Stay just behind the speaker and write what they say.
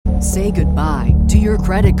Say goodbye to your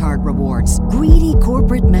credit card rewards. Greedy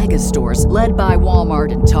corporate mega stores, led by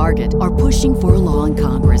Walmart and Target, are pushing for a law in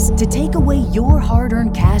Congress to take away your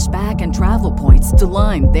hard-earned cash back and travel points to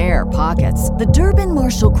line their pockets. The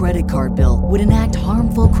Durbin-Marshall credit card bill would enact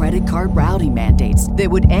harmful credit card routing mandates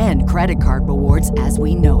that would end credit card rewards as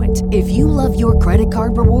we know it. If you love your credit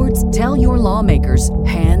card rewards, tell your lawmakers,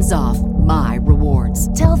 hands off my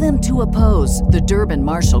rewards. Tell them to oppose the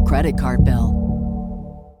Durbin-Marshall credit card bill.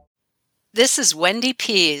 This is Wendy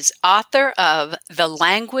Pease, author of The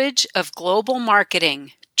Language of Global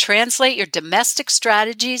Marketing. Translate your domestic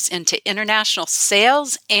strategies into international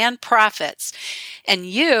sales and profits. And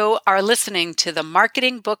you are listening to the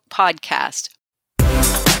Marketing Book Podcast.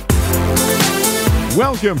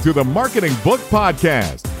 Welcome to the Marketing Book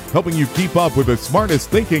Podcast, helping you keep up with the smartest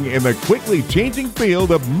thinking in the quickly changing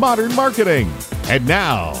field of modern marketing. And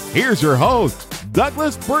now, here's your host,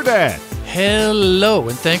 Douglas Burdett. Hello,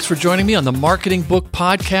 and thanks for joining me on the Marketing Book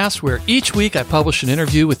Podcast, where each week I publish an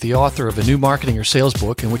interview with the author of a new marketing or sales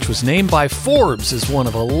book, and which was named by Forbes as one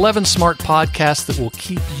of 11 smart podcasts that will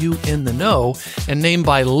keep you in the know, and named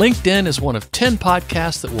by LinkedIn as one of 10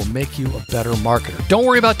 podcasts that will make you a better marketer. Don't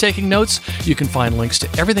worry about taking notes. You can find links to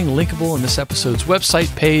everything linkable in this episode's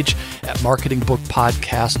website page at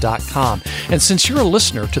marketingbookpodcast.com. And since you're a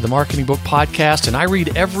listener to the Marketing Book Podcast, and I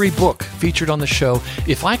read every book featured on the show,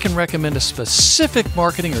 if I can recommend a specific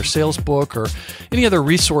marketing or sales book or any other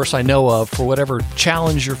resource I know of for whatever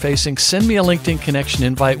challenge you're facing, send me a LinkedIn connection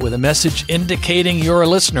invite with a message indicating you're a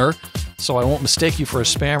listener so I won't mistake you for a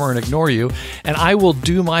spammer and ignore you, and I will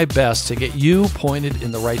do my best to get you pointed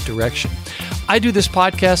in the right direction. I do this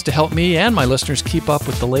podcast to help me and my listeners keep up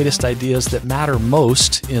with the latest ideas that matter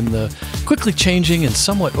most in the quickly changing and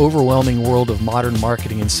somewhat overwhelming world of modern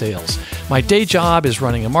marketing and sales. My day job is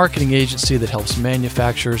running a marketing agency that helps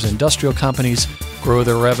manufacturers and industrial companies grow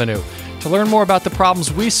their revenue. To learn more about the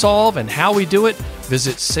problems we solve and how we do it,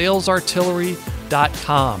 visit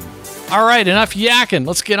salesartillery.com. All right, enough yakking.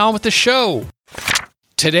 Let's get on with the show.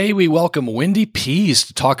 Today, we welcome Wendy Pease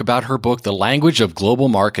to talk about her book, The Language of Global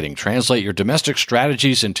Marketing, Translate Your Domestic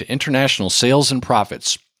Strategies into International Sales and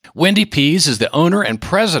Profits. Wendy Pease is the owner and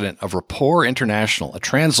president of Rapport International, a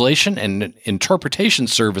translation and interpretation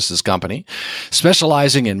services company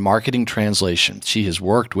specializing in marketing translation. She has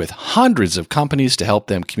worked with hundreds of companies to help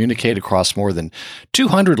them communicate across more than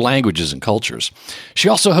 200 languages and cultures. She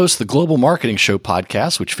also hosts the Global Marketing Show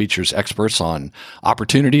podcast, which features experts on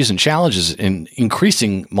opportunities and challenges in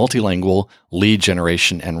increasing multilingual lead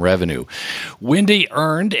generation and revenue. Wendy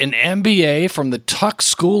earned an MBA from the Tuck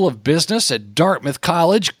School of Business at Dartmouth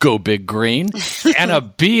College, go Big Green, and a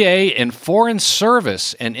BA in Foreign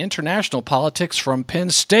Service and International Politics from Penn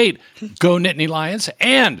State, go Nittany Lions.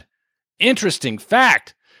 And, interesting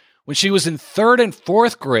fact, when she was in 3rd and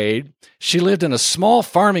 4th grade, she lived in a small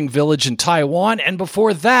farming village in Taiwan, and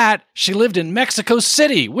before that, she lived in Mexico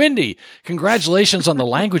City. Wendy, congratulations on the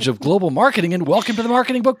Language of Global Marketing, and welcome to the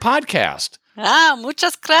Marketing Book Podcast.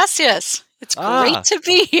 Muchas gracias. It's great to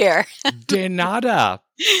be here. De nada.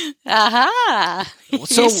 Aha.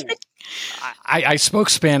 So I spoke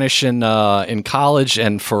Spanish in college,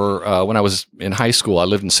 and for when I was in high school, I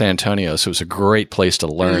lived in San Antonio, so it was a great place to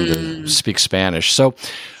learn to speak Spanish. So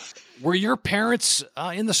were your parents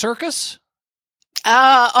in the circus?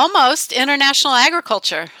 Almost international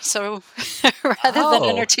agriculture. So rather than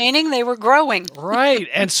entertaining, they were growing. Right.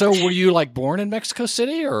 And so were you like born in Mexico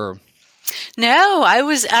City or? No, I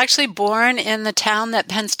was actually born in the town that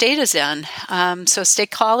Penn State is in. So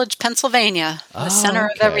State College, Pennsylvania, the center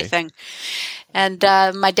of everything. And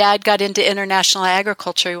my dad got into international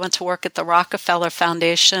agriculture. He went to work at the Rockefeller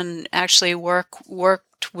Foundation, actually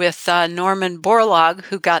worked with Norman Borlaug,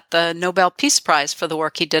 who got the Nobel Peace Prize for the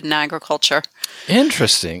work he did in agriculture.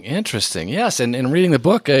 Interesting. Yes, and in reading the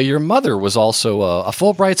book, your mother was also a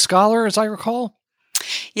Fulbright scholar, as I recall?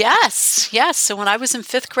 Yes. So when I was in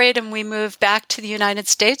 5th grade and we moved back to the United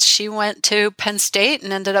States, she went to Penn State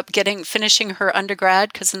and ended up finishing her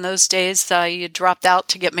undergrad, because in those days you dropped out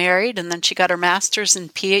to get married, and then she got her master's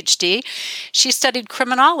and PhD. She studied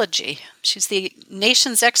criminology. She's the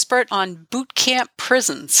nation's expert on boot camp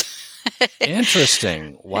prisons.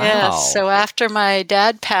 Interesting. Wow. Yeah, so after my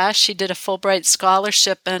dad passed, she did a Fulbright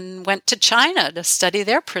scholarship and went to China to study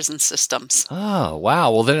their prison systems. Oh,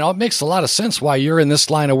 wow. Well, then it makes a lot of sense why you're in this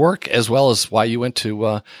line of work, as well as why you went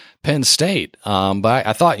to Penn State. But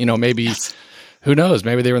I thought, maybe... Yes. Who knows?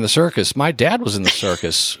 Maybe they were in the circus. My dad was in the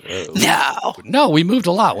circus. No, we moved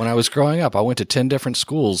a lot when I was growing up. I went to 10 different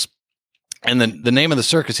schools. And the name of the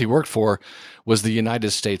circus he worked for was the United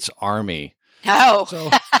States Army. Oh. So,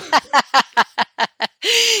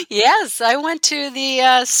 Yes, I went to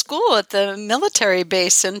the school at the military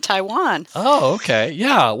base in Taiwan. Oh, okay.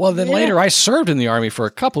 Yeah. Well, then Yeah. later I served in the Army for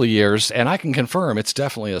a couple of years, and I can confirm it's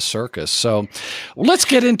definitely a circus. So let's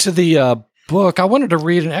get into the book. I wanted to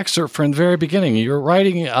read an excerpt from the very beginning. You're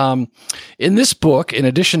writing in this book, in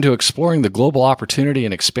addition to exploring the global opportunity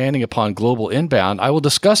and expanding upon global inbound, I will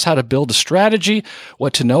discuss how to build a strategy,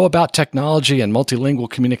 what to know about technology and multilingual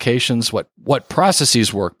communications, what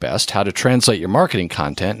processes work best, how to translate your marketing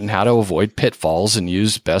content, and how to avoid pitfalls and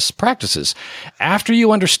use best practices. After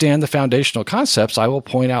you understand the foundational concepts, I will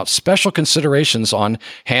point out special considerations on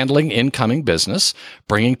handling incoming business,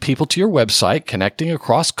 bringing people to your website, connecting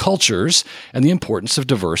across cultures, and the importance of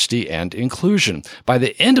diversity and inclusion. By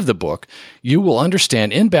the end of the book, you will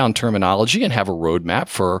understand inbound terminology and have a roadmap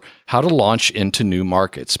for how to launch into new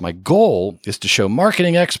markets. My goal is to show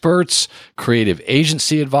marketing experts, creative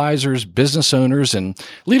agency advisors, business owners, and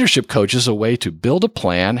leadership coaches a way to build a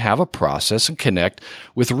plan, have a process, and connect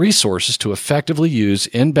with resources to effectively use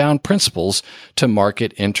inbound principles to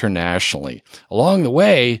market internationally. Along the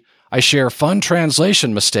way, I share fun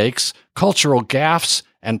translation mistakes, cultural gaffes,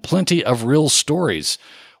 and plenty of real stories.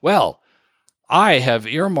 Well, I have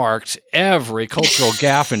earmarked every cultural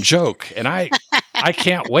gaffe and joke, and I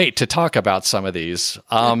can't wait to talk about some of these.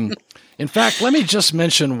 In fact, let me just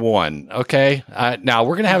mention one, okay? Now,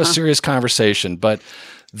 we're going to have a serious conversation, but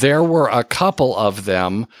there were a couple of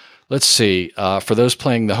them. Let's see. For those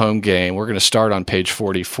playing the home game, we're going to start on page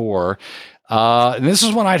 44. And this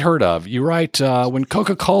is one I'd heard of. You write, when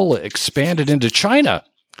Coca-Cola expanded into China,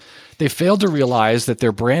 they failed to realize that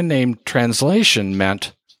their brand name translation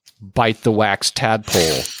meant bite the wax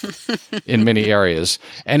tadpole in many areas.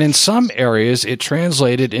 And in some areas, it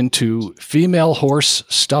translated into female horse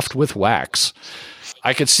stuffed with wax.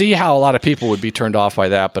 I could see how a lot of people would be turned off by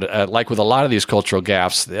that, but like with a lot of these cultural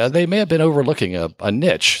gaffes, they may have been overlooking a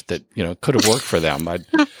niche that could have worked for them.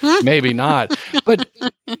 Maybe not. But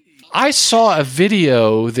I saw a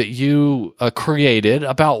video that you created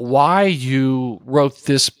about why you wrote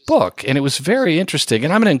this book, and it was very interesting.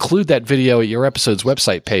 And I'm going to include that video at your episode's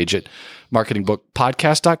website page at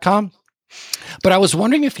marketingbookpodcast.com. But I was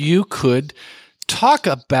wondering if you could talk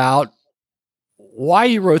about why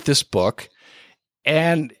you wrote this book,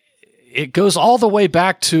 and it goes all the way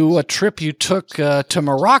back to a trip you took to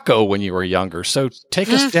Morocco when you were younger. So take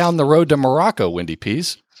us down the road to Morocco, Wendy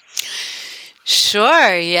Pease.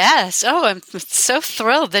 Sure, yes. Oh, I'm so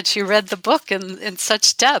thrilled that you read the book in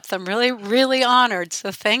such depth. I'm really, really honored.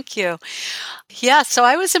 So thank you. Yeah, so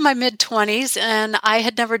I was in my mid-20s and I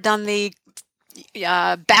had never done the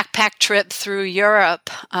backpack trip through Europe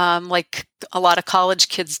like a lot of college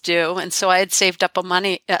kids do. And so I had saved up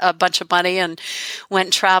a bunch of money and went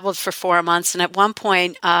and traveled for 4 months. And at one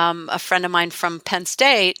point, a friend of mine from Penn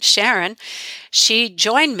State, Sharon, she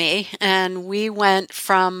joined me and we went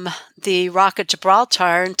from the Rock of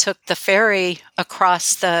Gibraltar and took the ferry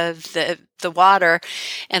across the water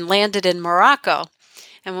and landed in Morocco.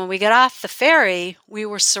 And when we got off the ferry, we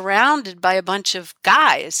were surrounded by a bunch of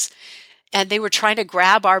guys. And they were trying to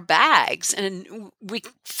grab our bags. And we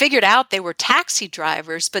figured out they were taxi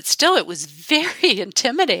drivers, but still it was very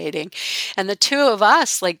intimidating. And the two of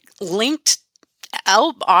us linked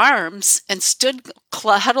arms and stood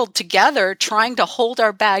huddled together trying to hold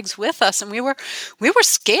our bags with us. And we were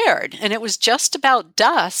scared. And it was just about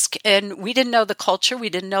dusk. And we didn't know the culture. We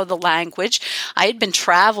didn't know the language. I had been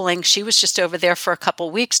traveling. She was just over there for a couple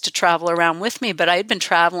of weeks to travel around with me, but I had been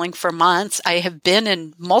traveling for months. I have been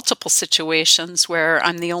in multiple situations where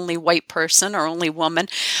I'm the only white person or only woman.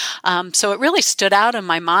 So it really stood out in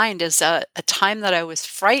my mind as a time that I was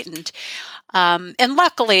frightened. And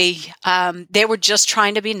luckily, they were just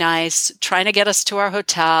trying to be nice, trying to get us to our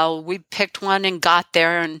hotel. We picked one and got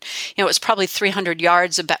there, and it was probably 300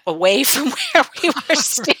 yards away from where we were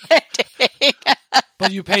standing.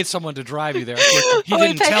 But you paid someone to drive you there. He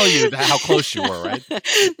didn't tell you how close you were, right?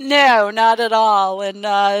 No, not at all.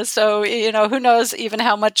 And so, who knows even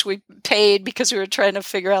how much we paid because we were trying to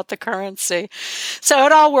figure out the currency. So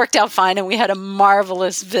it all worked out fine, and we had a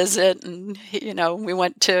marvelous visit. And, we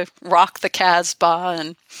went to Rock the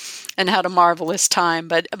Casbah and had a marvelous time.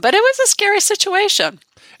 But it was a scary situation.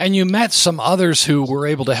 And you met some others who were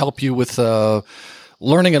able to help you with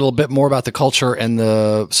learning a little bit more about the culture and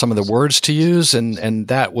some of the words to use, and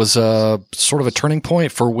that was a sort of a turning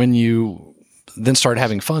point for when you then started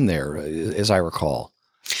having fun there, as I recall.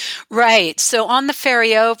 Right. So on the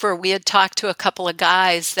ferry over, we had talked to a couple of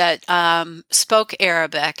guys that spoke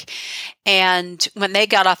Arabic. And when they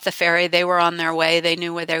got off the ferry, they were on their way. They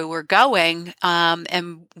knew where they were going.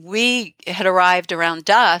 And we had arrived around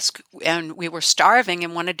dusk and we were starving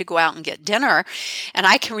and wanted to go out and get dinner. And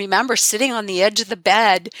I can remember sitting on the edge of the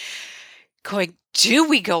bed going, do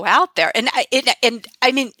we go out there? And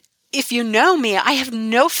I mean, if you know me, I have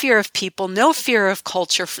no fear of people, no fear of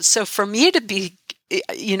culture. So for me to be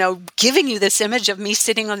giving you this image of me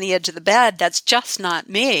sitting on the edge of the bed, that's just not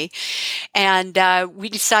me. And we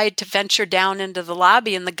decided to venture down into the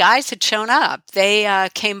lobby, and the guys had shown up. They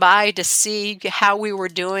came by to see how we were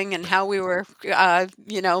doing and how we were,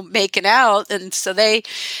 making out. And so they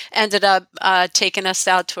ended up taking us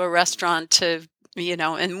out to a restaurant to,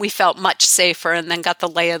 and we felt much safer, and then got the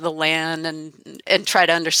lay of the land and try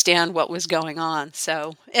to understand what was going on.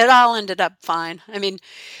 So it all ended up fine. I mean,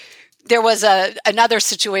 there was another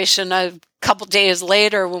situation a couple days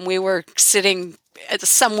later when we were sitting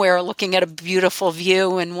somewhere looking at a beautiful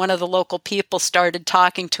view, and one of the local people started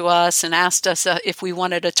talking to us and asked us if we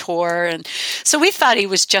wanted a tour. And so we thought he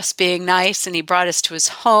was just being nice, and he brought us to his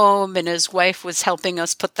home, and his wife was helping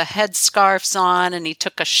us put the headscarves on, and he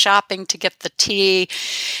took us shopping to get the tea.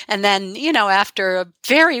 And then, after a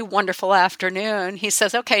very wonderful afternoon, he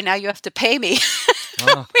says, okay, now you have to pay me.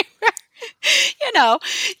 Oh.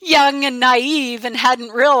 Young and naive, and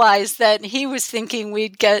hadn't realized that he was thinking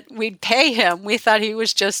we'd pay him. We thought he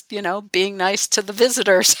was just, being nice to the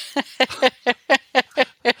visitors.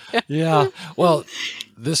 Yeah. Well,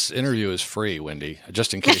 this interview is free, Wendy,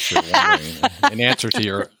 just in case you're wondering, in answer to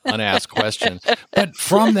your unasked question. But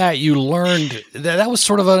from that, you learned that was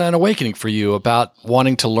sort of an awakening for you about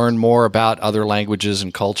wanting to learn more about other languages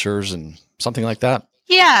and cultures and something like that.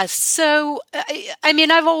 Yeah, so I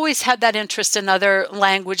mean, I've always had that interest in other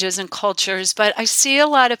languages and cultures, but I see a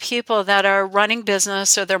lot of people that are running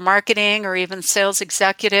business, or they're marketing, or even sales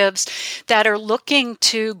executives that are looking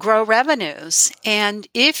to grow revenues. And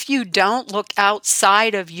if you don't look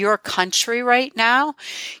outside of your country right now,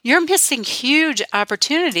 you're missing huge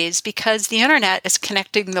opportunities, because the internet is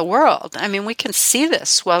connecting the world. I mean, we can see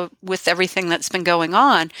this with everything that's been going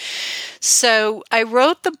on. So I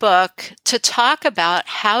wrote the book to talk about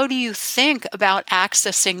how do you think about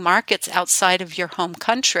accessing markets outside of your home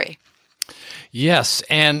country. Yes,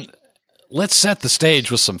 and let's set the stage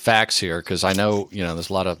with some facts here, because I know there's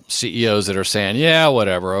a lot of CEOs that are saying, "Yeah,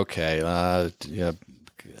 whatever, okay,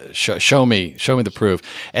 show me the proof."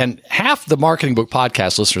 And half the Marketing Book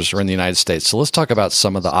podcast listeners are in the United States, so let's talk about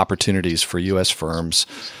some of the opportunities for U.S. firms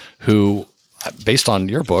who, based on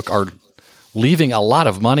your book, are leaving a lot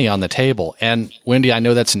of money on the table. And Wendy, I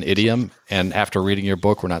know that's an idiom, and after reading your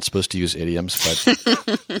book, we're not supposed to use idioms,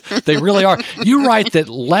 but they really are. You write that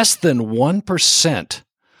less than 1%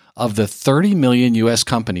 of the 30 million U.S.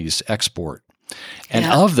 companies export. And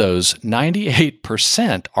of those,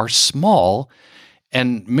 98% are small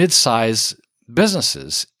and mid-size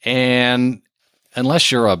businesses. And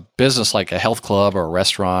unless you're a business like a health club or a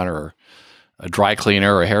restaurant or a dry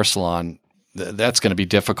cleaner or a hair salon, that's going to be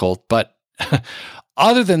difficult. But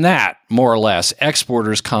other than that, more or less,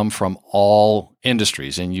 exporters come from all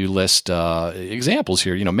industries, and you list examples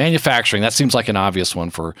here. Manufacturing, that seems like an obvious one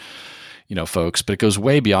for folks, but it goes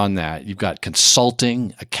way beyond that. You've got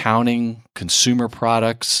consulting, accounting, consumer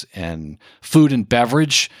products, and food and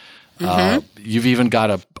beverage. Mm-hmm. You've even got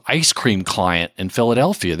an ice cream client in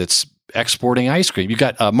Philadelphia that's exporting ice cream. You've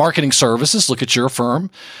got marketing services. Look at your firm.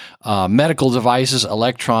 Medical devices,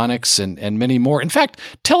 electronics, and many more. In fact,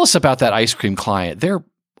 tell us about that ice cream client.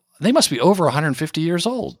 They must be over 150 years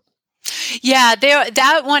old. Yeah,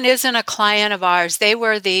 that one isn't a client of ours. They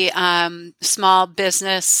were the Small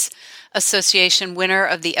Business Association winner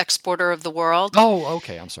of the Exporter of the World. Oh,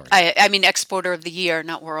 okay. I'm sorry. I mean Exporter of the Year,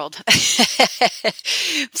 not World.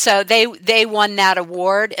 So they won that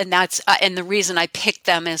award, and that's and the reason I picked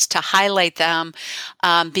them is to highlight them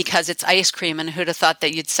because it's ice cream, and who'd have thought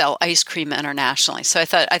that you'd sell ice cream internationally? So I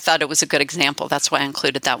thought it was a good example. That's why I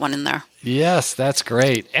included that one in there. Yes, that's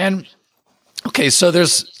great. And okay, so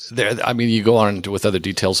you go on with other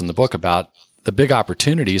details in the book about the big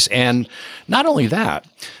opportunities. And not only that,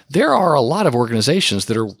 there are a lot of organizations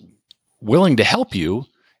that are willing to help you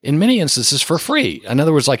in many instances for free. In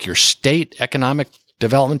other words, like your state economic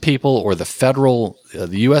development people or the federal,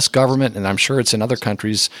 the U.S. government, and I'm sure it's in other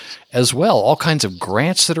countries as well, all kinds of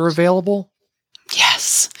grants that are available.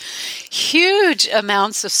 Yes. Huge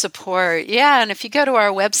amounts of support. Yeah. And if you go to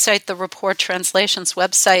our website, the Rapport Translations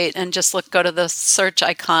website, and just go to the search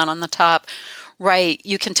icon on the top, Right.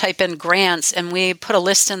 You can type in grants, and we put a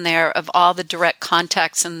list in there of all the direct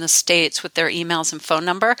contacts in the states with their emails and phone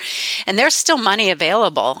number. And there's still money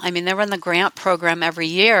available. I mean, they run the grant program every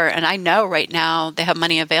year, and I know right now they have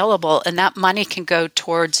money available, and that money can go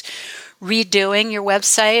towards redoing your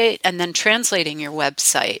website and then translating your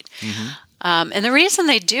website. And the reason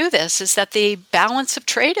they do this is that the balance of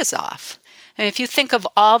trade is off. And if you think of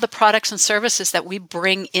all the products and services that we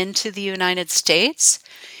bring into the United States,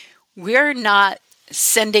 we're not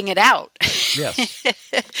sending it out. Yes.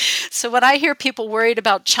 So when I hear people worried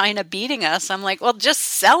about China beating us, I'm like, well, just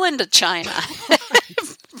sell into China.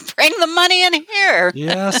 Bring the money in here.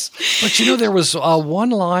 Yes. But there was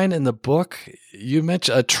one line in the book you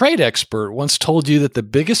mentioned. A trade expert once told you that the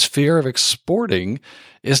biggest fear of exporting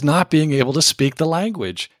is not being able to speak the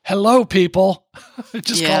language. Hello, people.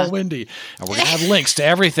 Just call Wendy. And we're going to have links to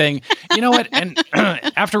everything. You know what? And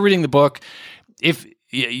after reading the book, if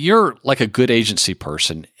you're like a good agency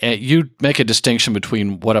person, you make a distinction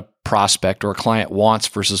between what a prospect or a client wants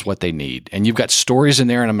versus what they need. And you've got stories in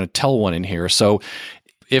there, and I'm going to tell one in here. So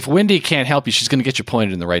if Wendy can't help you, she's going to get you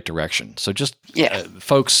pointed in the right direction. So just,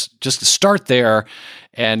 folks, just start there,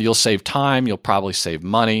 and you'll save time. You'll probably save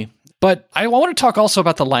money. But I want to talk also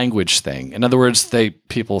about the language thing. In other words,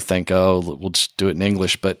 people think, oh, we'll just do it in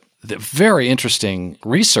English. But the very interesting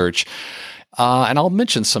research, and I'll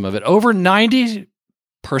mention some of it. Over 90%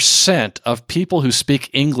 of people who speak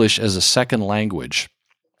English as a second language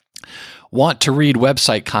want to read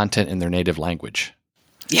website content in their native language.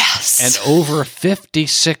 Yes. And over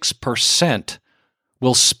 56%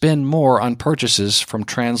 will spend more on purchases from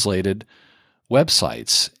translated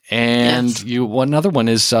websites. And another one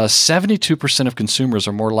is 72% of consumers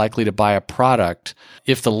are more likely to buy a product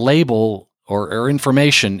if the label or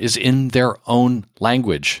information is in their own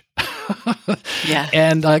language.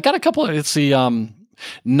 And I got a couple of,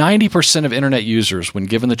 90% of internet users, when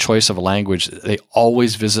given the choice of a language, they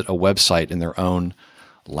always visit a website in their own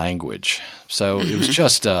language. So it was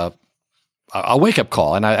just a wake-up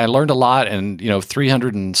call, and I learned a lot, and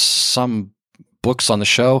 300 and some books on the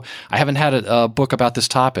show. I haven't had a book about this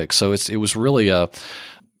topic, so it was really it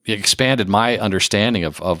expanded my understanding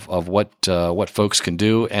of what folks can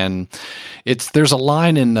do. And there's a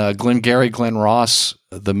line in Glenn Ross,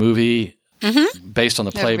 the movie, based on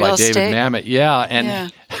the play by David Mamet.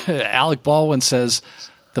 And Alec Baldwin says,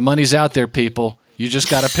 "The money's out there, people. You just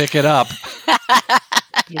got to pick it up."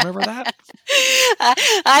 Do you remember that?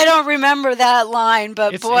 I don't remember that line,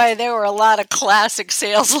 but there were a lot of classic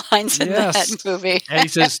sales lines in that movie. And he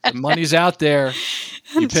says, "The money's out there.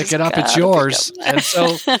 You pick it up, it's yours." And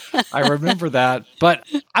so I remember that. But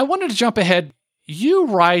I wanted to jump ahead. You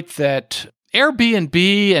write that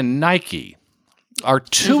Airbnb and Nike are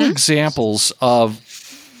two examples of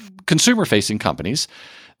consumer-facing companies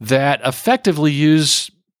that effectively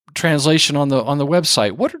use translation on the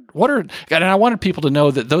website. What are and I wanted people to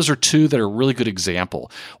know that those are two that are a really good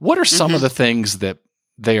example. What are some of the things that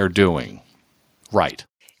they are doing right?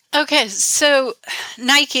 Okay, so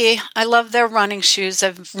Nike, I love their running shoes.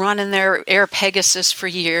 I've run in their Air Pegasus for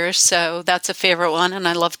years, so that's a favorite one. And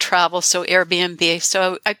I love travel, so Airbnb.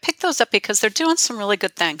 So I picked those up because they're doing some really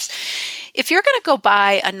good things. If you're going to go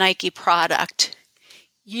buy a Nike product,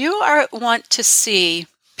 you want to see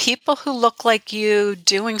people who look like you,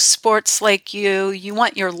 doing sports like you. You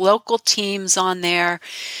want your local teams on there.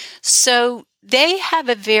 So they have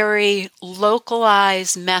a very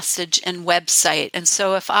localized message and website. And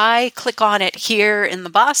so if I click on it here in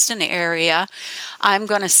the Boston area, I'm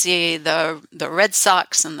going to see the Red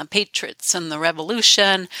Sox and the Patriots and the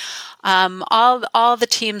Revolution, all the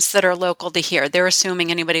teams that are local to here. They're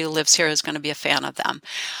assuming anybody who lives here is going to be a fan of them.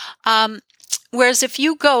 Whereas if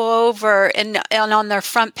you go over and on their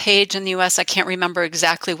front page in the U.S., I can't remember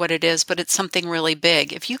exactly what it is, but it's something really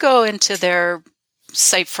big. If you go into their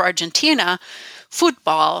site for Argentina,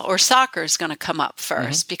 football or soccer is going to come up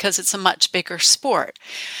first because it's a much bigger sport.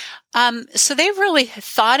 So they really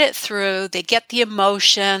thought it through. They get the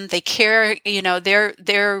emotion. They care.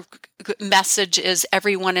 Their message is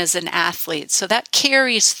everyone is an athlete. So that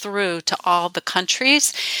carries through to all the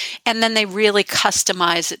countries, and then they really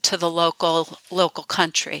customize it to the local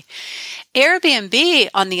country. Airbnb,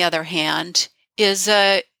 on the other hand, is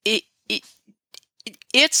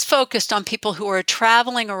it's focused on people who are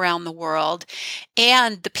traveling around the world,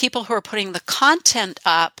 and the people who are putting the content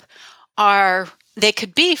up they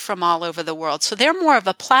could be from all over the world. So they're more of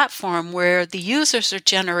a platform where the users are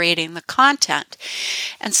generating the content.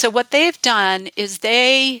 And so what they've done is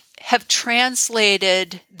they have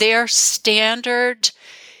translated their standard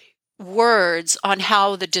words on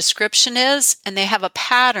how the description is, and they have a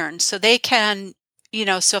pattern. So they can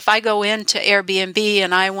so if I go into Airbnb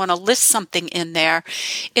and I want to list something in there,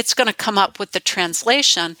 it's going to come up with the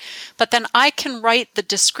translation. But then I can write the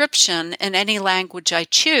description in any language I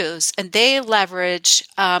choose, and they leverage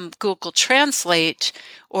Google Translate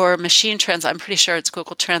or Machine Translate. I'm pretty sure it's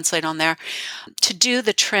Google Translate on there to do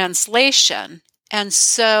the translation. And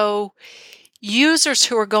so users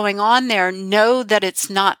who are going on there know that it's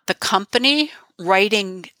not the company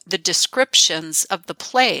writing the descriptions of the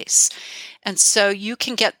place. And so you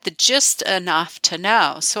can get the gist enough to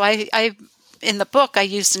know. So I in the book, I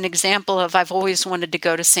used an example of I've always wanted to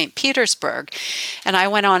go to St. Petersburg. And I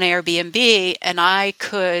went on Airbnb and I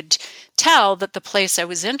could tell that the place I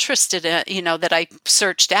was interested in, that I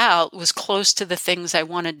searched out was close to the things I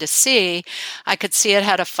wanted to see. I could see it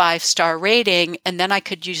had a 5-star rating, and then I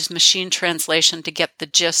could use machine translation to get the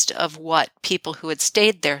gist of what people who had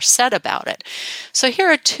stayed there said about it. So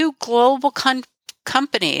here are two global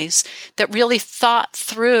companies that really thought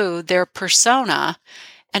through their persona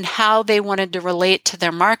and how they wanted to relate to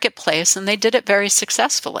their marketplace, and they did it very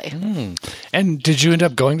successfully. And did you end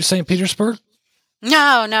up going to St. Petersburg?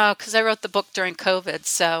 No, because I wrote the book during COVID,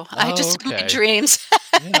 so I just had my dreams.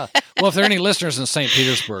 Yeah. Well, if there are any listeners in St.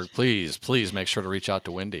 Petersburg, please make sure to reach out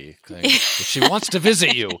to Wendy. If she wants to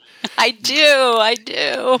visit you. I do.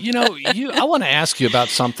 I want to ask you about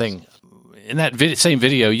something. In that same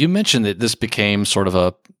video, you mentioned that this became sort of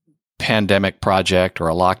a pandemic project or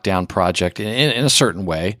a lockdown project in a certain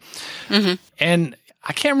way. Mm-hmm. And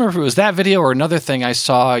I can't remember if it was that video or another thing I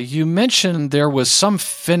saw. You mentioned there was some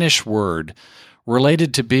Finnish word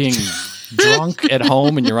related to being drunk at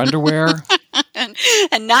home in your underwear.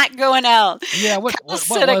 and not going out. Yeah, what was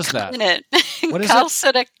that? What is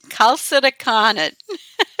it? Kalsitakonit.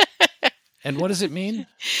 And what does it mean?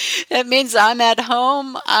 It means I'm at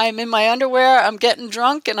home, I'm in my underwear, I'm getting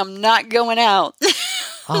drunk, and I'm not going out.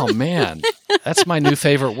 Oh, man. That's my new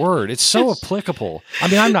favorite word. It's so applicable. I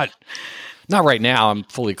mean, I'm not right now. I'm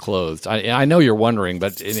fully clothed. I know you're wondering,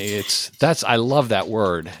 but I love that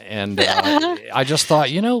word. And I just thought,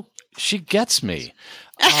 she gets me.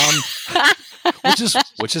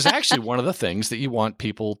 Which is actually one of the things that you want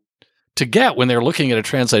people to get when they're looking at a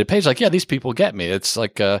translated page. Like, yeah, these people get me. It's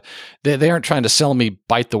like they aren't trying to sell me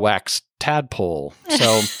bite the wax tadpole.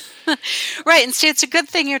 So. Right. And see, it's a good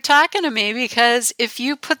thing you're talking to me, because if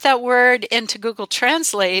you put that word into Google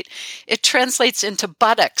Translate, it translates into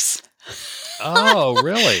buttocks. Oh,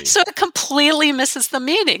 really? So it completely misses the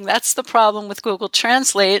meaning. That's the problem with Google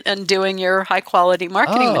Translate and doing your high-quality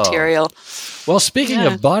marketing material. Well, speaking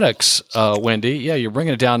of buttocks, Wendy, you're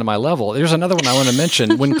bringing it down to my level. There's another one I want to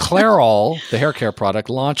mention. When Clairol, the hair care product,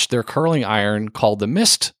 launched their curling iron called the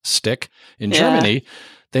Mist Stick in Germany,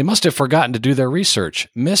 they must have forgotten to do their research.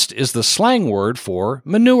 Mist is the slang word for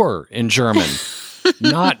manure in German.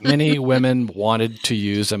 Not many women wanted to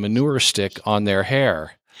use a manure stick on their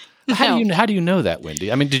hair. How do you know that,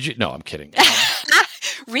 Wendy? I mean, did you? No, I'm kidding.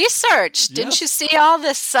 Research. Didn't you see all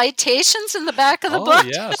the citations in the back of the book?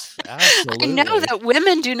 Yes, absolutely. I know that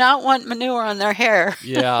women do not want manure on their hair.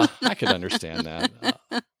 Yeah, I can understand that.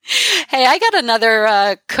 Hey, I got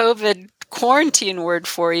another COVID quarantine word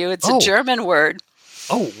for you. It's a German word.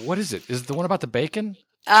 Oh, what is it? Is it the one about the bacon?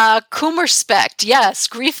 Kummerspecht. Yes,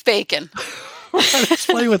 grief bacon.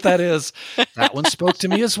 Explain what that is. That one spoke to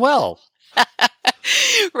me as well.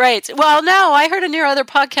 Right. Well, no, I heard in your other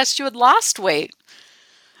podcast you had lost weight.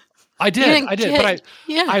 I did,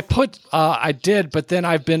 but then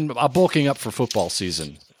I've been bulking up for football season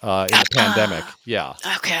in the pandemic. Yeah.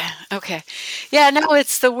 Okay. Yeah, no,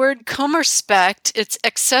 it's the word Kummerspecht. It's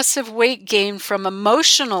excessive weight gain from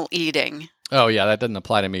emotional eating. Oh, yeah, that doesn't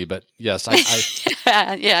apply to me, but yes, I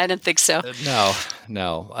I didn't think so.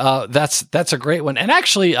 No. That's a great one. And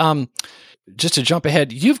actually, just to jump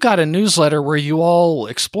ahead, you've got a newsletter where you all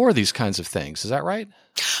explore these kinds of things. Is that right?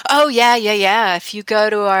 Oh, yeah. If you go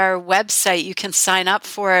to our website, you can sign up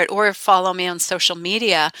for it or follow me on social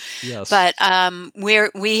media. Yes. But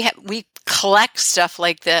we collect stuff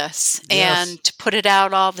like this and put it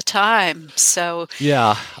out all the time. So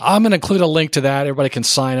yeah, I'm going to include a link to that. Everybody can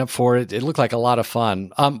sign up for it. It looked like a lot of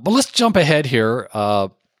fun. But let's jump ahead here.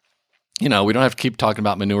 We don't have to keep talking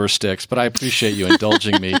about manure sticks, but I appreciate you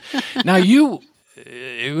indulging me. Now,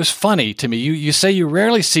 it was funny to me. You say you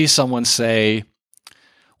rarely see someone say,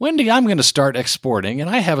 Wendy, I'm going to start exporting, and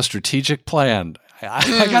I have a strategic plan.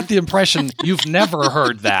 I got the impression you've never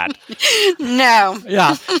heard that. No.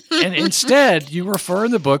 Yeah. And instead, you refer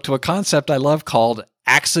in the book to a concept I love called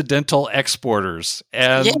accidental exporters.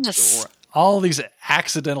 And all these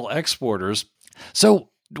accidental exporters. So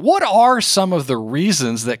what are some of the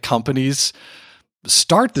reasons that companies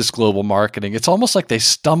start this global marketing? It's almost like they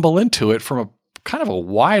stumble into it from a kind of a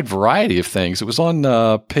wide variety of things. It was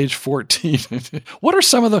on page 14. What are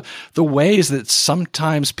some of the ways that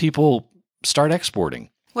sometimes people start exporting?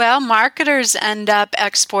 Well, marketers end up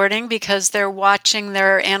exporting because they're watching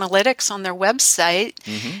their analytics on their website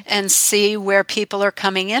and see where people are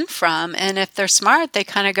coming in from. And if they're smart, they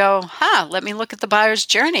kind of go, let me look at the buyer's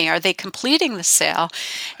journey. Are they completing the sale?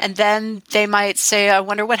 And then they might say, I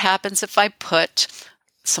wonder what happens if I put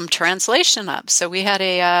some translation up. So we had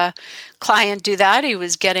a client do that. He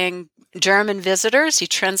was getting German visitors. He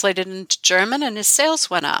translated into German and his sales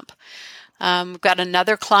went up. We've got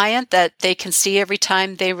another client that they can see every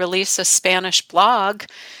time they release a Spanish blog,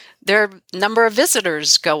 their number of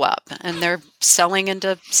visitors go up and they're selling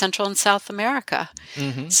into Central and South America.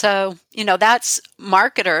 So, that's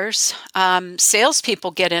marketers. Salespeople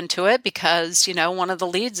get into it because, one of the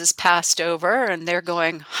leads is passed over and they're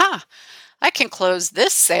going, I can close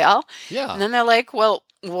this sale. Yeah. And then they're like, well,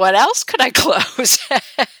 what else could I close?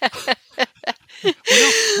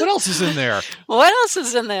 What else is in there? What else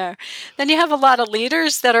is in there? Then you have a lot of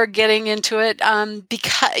leaders that are getting into it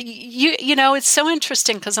because, it's so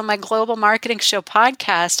interesting because on my Global Marketing Show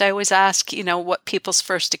podcast, I always ask, what people's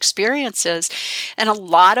first experience is. And a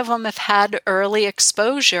lot of them have had early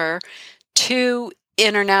exposure to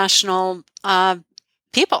international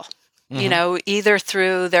people. Either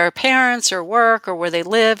through their parents or work or where they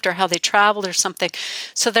lived or how they traveled or something.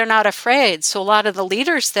 So they're not afraid. So a lot of the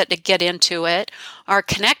leaders that get into it are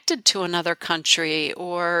connected to another country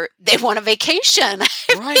or they want a vacation.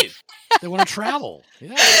 Right. They want to travel.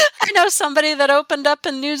 Yeah. I know somebody that opened up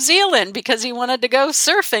in New Zealand because he wanted to go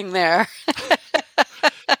surfing there.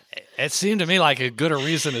 It seemed to me like as good a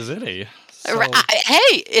reason as any. So.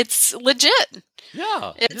 Hey, it's legit.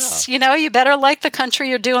 Yeah. It's, you better like the country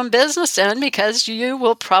you're doing business in because you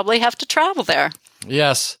will probably have to travel there.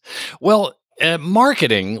 Yes. Well,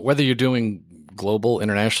 marketing, whether you're doing global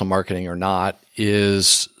international marketing or not,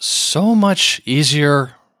 is so much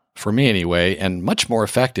easier, for me anyway, and much more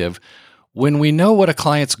effective when we know what a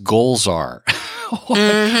client's goals are,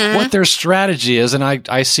 what their strategy is. And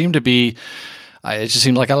I seem to be, it just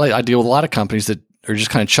seems like I deal with a lot of companies that are just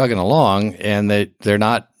kind of chugging along and they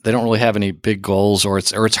don't really have any big goals or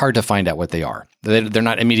it's hard to find out what they are. They're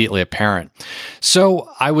not immediately apparent. So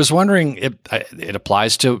I was wondering, it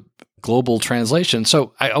applies to global translation.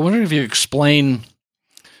 So I wonder if you explain,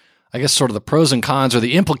 I guess, sort of the pros and cons or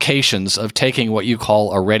the implications of taking what you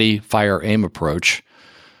call a ready, fire, aim approach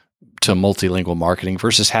to multilingual marketing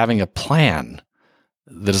versus having a plan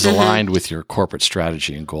that is aligned with your corporate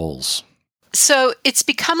strategy and goals. So it's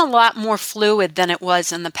become a lot more fluid than it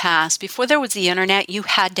was in the past. Before there was the internet, you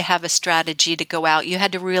had to have a strategy to go out. You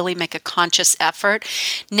had to really make a conscious effort.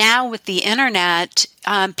 Now with the internet,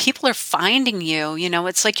 people are finding you.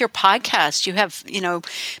 It's like your podcast. You have,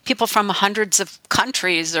 people from hundreds of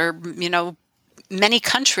countries or, many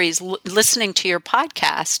countries listening to your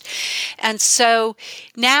podcast. And so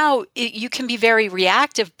now you can be very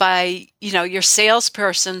reactive by, your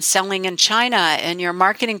salesperson selling in China and your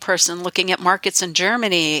marketing person looking at markets in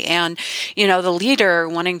Germany and, the leader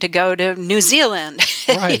wanting to go to New Zealand.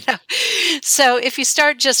 Right. So if you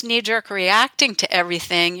start just knee-jerk reacting to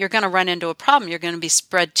everything, you're going to run into a problem. You're going to be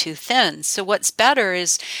spread too thin. So what's better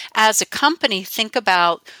is as a company, think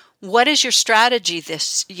about what is your strategy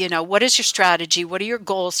what is your strategy? What are your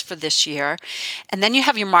goals for this year? And then you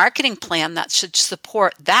have your marketing plan that should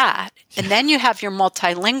support that. And then you have your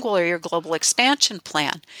multilingual or your global expansion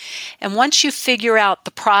plan. And once you figure out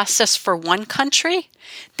the process for one country,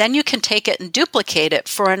 then you can take it and duplicate it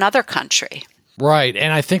for another country. Right.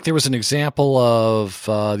 And I think there was an example of,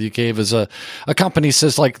 you gave as a company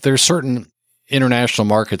says like there's certain international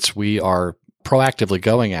markets we are proactively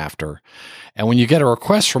going after. And when you get a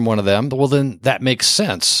request from one of them, well, then that makes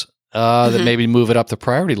sense. That maybe move it up the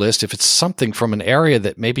priority list. If it's something from an area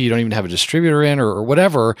that maybe you don't even have a distributor in or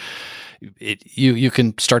whatever, you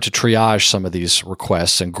can start to triage some of these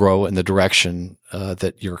requests and grow in the direction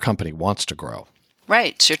that your company wants to grow.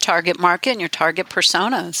 Right. It's your target market and your target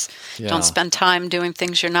personas. Yeah. Don't spend time doing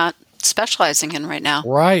things you're not specializing in right now.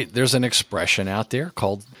 Right. There's an expression out there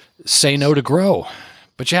called say no to grow.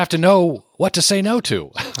 But you have to know what to say no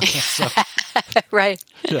to. Right.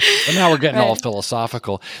 Yeah. And now we're getting all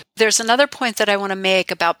philosophical. There's another point that I want to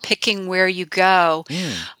make about picking where you go.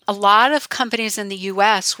 A lot of companies in the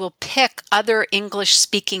U.S. will pick other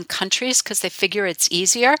English-speaking countries because they figure it's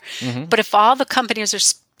easier. But if all the companies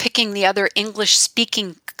are picking the other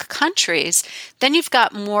English-speaking countries, then you've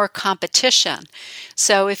got more competition.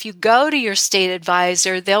 So if you go to your state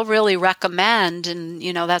advisor, they'll really recommend, and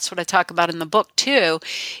that's what I talk about in the book too,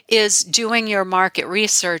 is doing your market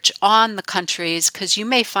research on the countries, because you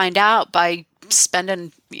may find out by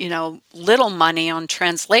spending, little money on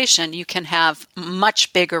translation, you can have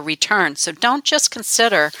much bigger returns. So don't just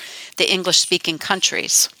consider the English-speaking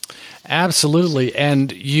countries. Absolutely.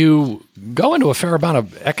 And you go into a fair amount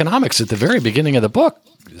of economics at the very beginning of the book.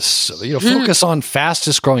 So, focus on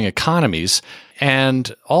fastest growing economies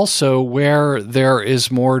and also where there is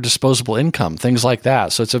more disposable income, things like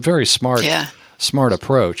that. So it's a very smart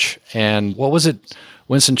approach. And what was it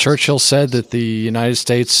Winston Churchill said, that the United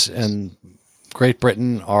States and Great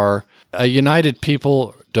Britain are a united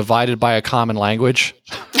people divided by a common language?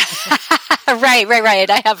 Right.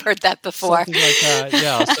 I have heard that before. Something like that,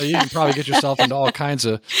 yeah. So you can probably get yourself into all kinds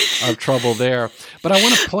of trouble there. But I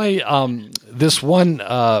want to play this one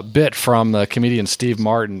bit from comedian Steve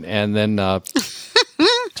Martin and then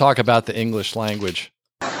talk about the English language.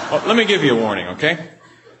 Well, let me give you a warning, okay?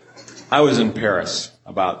 I was in Paris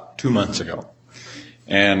about 2 months ago.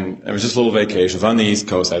 And it was just a little vacation. It was on the East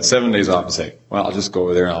Coast. I had 7 days off and say, well, I'll just go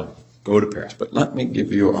over there and I'll go to Paris. But let me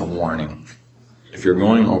give you a warning. If you're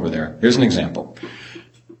going over there, here's an example.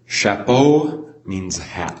 Chapeau means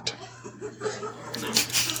hat.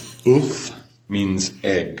 Ouf means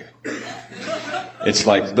egg. It's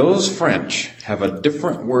like those French have a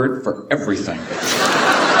different word for everything.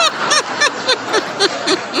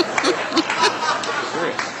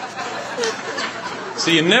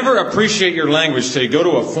 See, you never appreciate your language till you go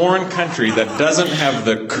to a foreign country that doesn't have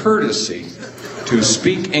the courtesy to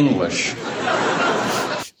speak English.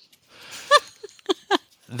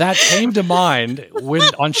 That came to mind when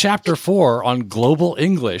on chapter 4 on global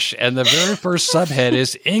English, and the very first subhead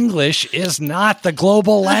is English is not the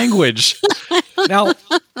global language. Now,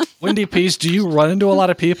 Wendy Pease, do you run into a lot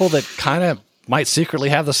of people that kind of might secretly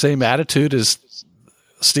have the same attitude as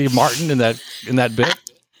Steve Martin in that bit?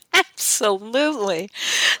 Absolutely,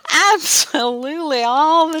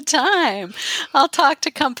 all the time. I'll talk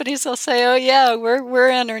to companies. They'll say, "Oh yeah, we're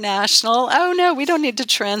international. Oh no, we don't need to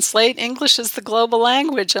translate. English is the global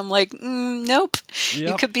language." I'm like, nope. Yep.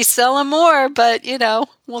 You could be selling more, but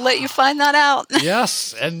we'll let you find that out.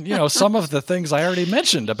 Yes, and some of the things I already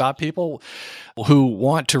mentioned about people who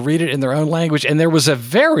want to read it in their own language. And there was a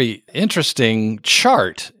very interesting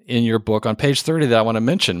chart in your book on page 30 that I want to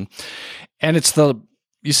mention, and it's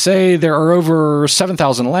you say there are over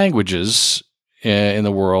 7,000 languages in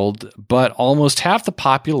the world, but almost half the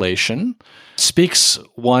population speaks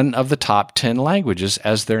one of the top 10 languages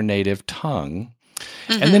as their native tongue.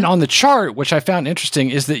 Mm-hmm. And then on the chart, which I found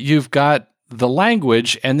interesting, is that you've got the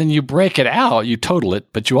language and then you break it out, you total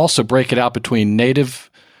it, but you also break it out between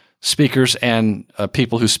native speakers and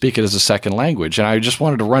people who speak it as a second language. And I just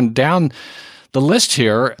wanted to run down the list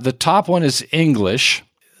here. The top one is English,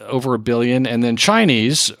 over 1 billion, and then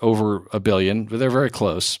Chinese, over 1 billion, but they're very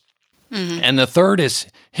close. Mm-hmm. And the third is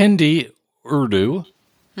Hindi, Urdu,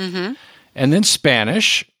 and then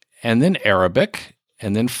Spanish, and then Arabic,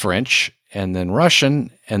 and then French, and then Russian,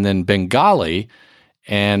 and then Bengali,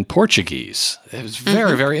 and Portuguese. It was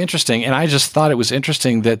very, very interesting, and I just thought it was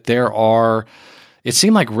interesting that it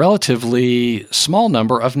seemed like relatively small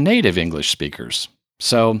number of native English speakers.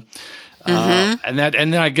 So... and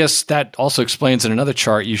then I guess that also explains in another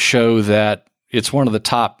chart, you show that it's one of the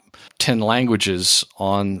top 10 languages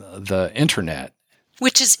on the internet.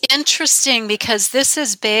 Which is interesting because this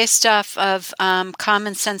is based off of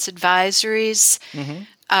Common Sense Advisory's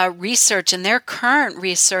research, and their current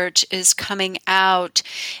research is coming out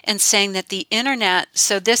and saying that the internet,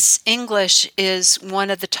 so this English is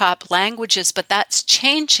one of the top languages, but that's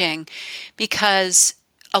changing because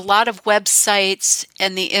a lot of websites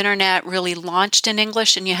and the internet really launched in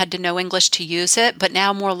English and you had to know English to use it. But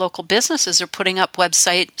now more local businesses are putting up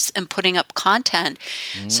websites and putting up content.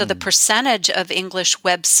 So the percentage of English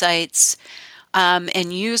websites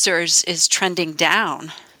and users is trending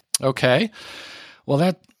down. Okay. Well,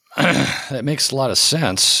 that makes a lot of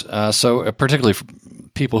sense. So particularly for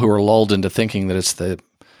people who are lulled into thinking that it's the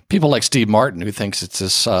people like Steve Martin who thinks it's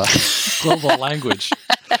this global language.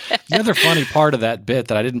 The other funny part of that bit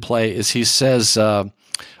that I didn't play is he says, so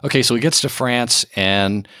he gets to France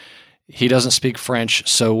and he doesn't speak French.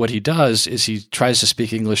 So what he does is he tries to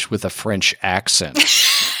speak English with a French accent.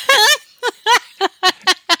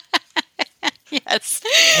 Yes.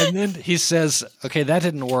 And then he says, okay, that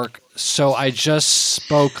didn't work. So I just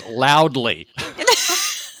spoke loudly.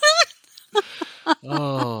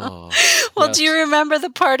 Well, yes. Do you remember the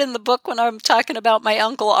part in the book when I'm talking about my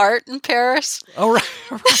Uncle Art in Paris? Oh, right.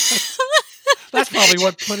 That's probably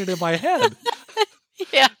what put it in my head.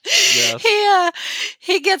 Yeah. Yes.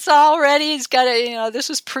 He gets all ready. He's got this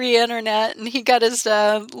was pre-internet, and he got his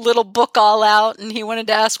little book all out, and he wanted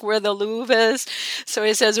to ask where the Louvre is. So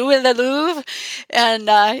he says, "Où est le Louvre?" And,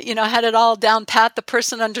 had it all down pat. The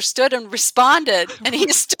person understood and responded, and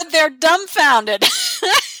he stood there dumbfounded.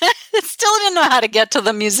 Still didn't know how to get to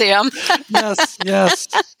the museum. Yes.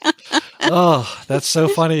 Oh, that's so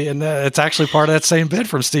funny. And it's actually part of that same bit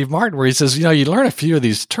from Steve Martin where he says, you learn a few of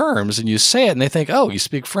these terms and you say it and they think, oh, you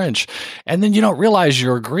speak French. And then you don't realize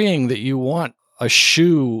you're agreeing that you want a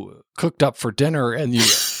shoe cooked up for dinner and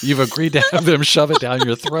you've agreed to have them shove it down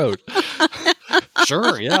your throat.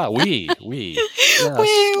 Sure. Yeah. Oui. Yes.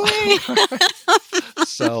 Oui.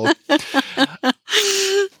 So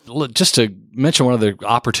just to mention one other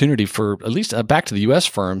opportunity for at least back to the U.S.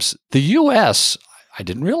 firms, the U.S., I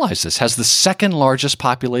didn't realize this, has the second largest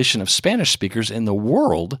population of Spanish speakers in the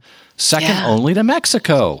world, second only to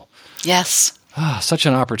Mexico. Yes. Such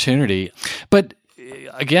an opportunity. But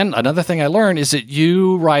again, another thing I learned is that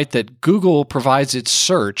you write that Google provides its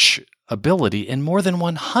search ability in more than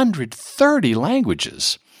 130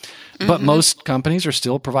 languages. But most companies are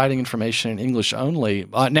still providing information in English only.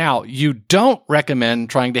 Now, you don't recommend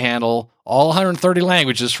trying to handle all 130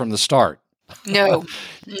 languages from the start. No.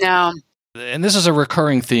 And this is a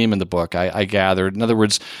recurring theme in the book, I gathered. In other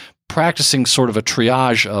words, practicing sort of a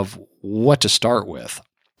triage of what to start with.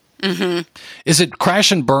 Mm-hmm. Is it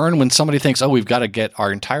crash and burn when somebody thinks, we've got to get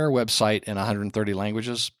our entire website in 130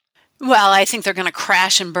 languages? Well, I think they're going to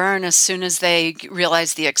crash and burn as soon as they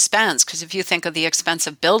realize the expense. Because if you think of the expense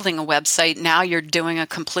of building a website, now you're doing a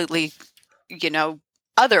completely,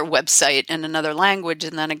 other website in another language,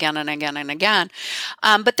 and then again and again and again.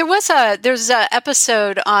 But there's an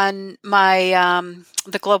episode on my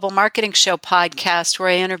the Global Marketing Show podcast where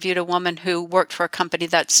I interviewed a woman who worked for a company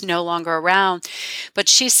that's no longer around, but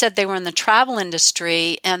she said they were in the travel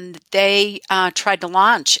industry and they tried to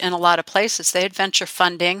launch in a lot of places. They had venture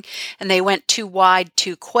funding and they went too wide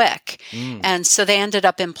too quick, and so they ended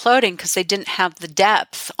up imploding because they didn't have the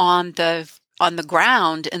depth on the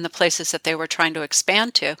ground in the places that they were trying to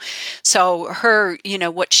expand to. So her,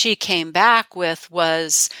 what she came back with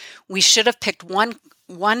was, we should have picked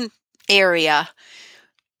one area,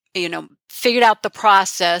 figured out the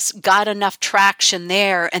process, got enough traction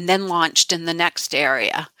there, and then launched in the next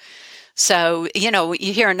area. So, you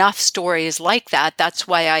hear enough stories like that. That's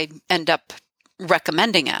why I end up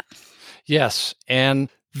recommending it. Yes. And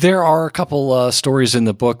there are a couple stories in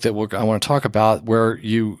the book that I want to talk about where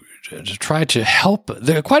you try to help.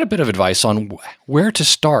 There's quite a bit of advice on where to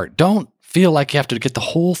start. Don't feel like you have to get the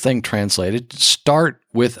whole thing translated. Start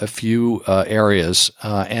with a few areas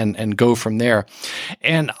and go from there.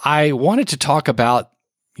 And I wanted to talk about,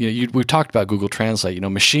 we've talked about Google Translate,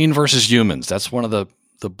 machine versus humans. That's one of the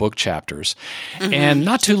book chapters. Mm-hmm. And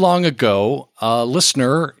not too long ago, a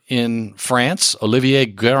listener in France, Olivier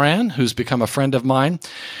Guérin, who's become a friend of mine,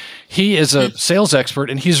 he is a sales expert,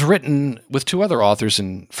 and he's written with two other authors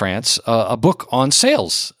in France a book on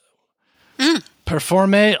sales.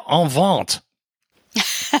 Performer en vente.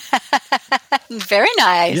 Very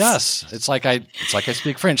nice. Yes, it's like I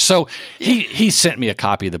speak French. So he sent me a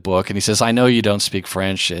copy of the book, and he says, "I know you don't speak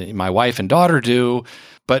French. My wife and daughter do,"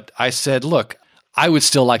 but I said, "Look, I would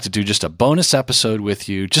still like to do just a bonus episode with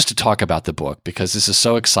you just to talk about the book because this is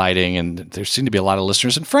so exciting, and there seem to be a lot of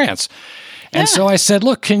listeners in France." And so I said,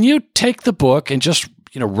 look, can you take the book and just,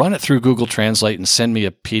 run it through Google Translate and send me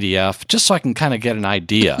a PDF just so I can kind of get an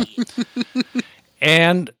idea?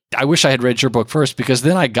 And I wish I had read your book first because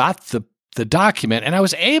then I got the document and I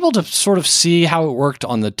was able to sort of see how it worked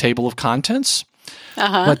on the table of contents.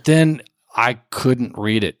 But then I couldn't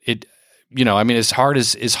read it. As hard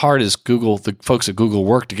as Google, the folks at Google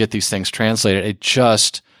work to get these things translated,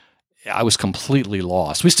 I was completely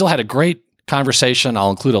lost. We still had a great conversation. I'll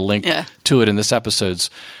include a link to it in this episode's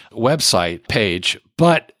website page.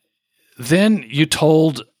 But then you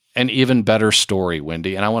told an even better story,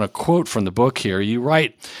 Wendy. And I want to quote from the book here. You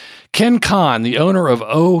write, Ken Kahn, the owner of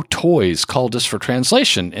O Toys, called us for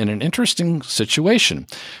translation in an interesting situation.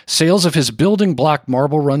 Sales of his building block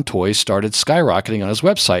marble run toys started skyrocketing on his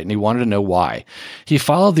website, and he wanted to know why. He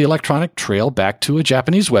followed the electronic trail back to a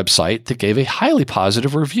Japanese website that gave a highly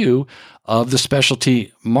positive review of the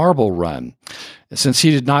specialty marble run. Since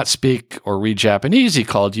he did not speak or read Japanese, he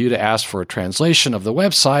called you to ask for a translation of the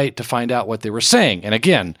website to find out what they were saying. And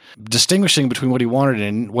again, distinguishing between what he wanted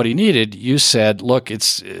and what he needed, you said, look,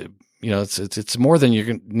 it's more than you're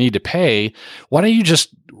going to need to pay. Why don't you just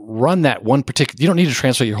run that one particular, you don't need to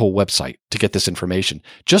translate your whole website to get this information.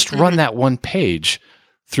 Just run that one page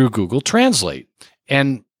through Google Translate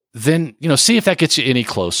and then, see if that gets you any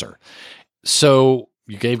closer. So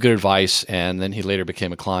you gave good advice, and then he later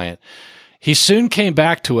became a client. He soon came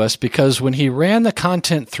back to us because when he ran the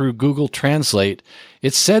content through Google Translate,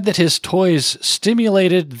 it said that his toys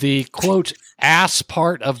stimulated the, quote, ass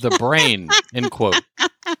part of the brain, end quote.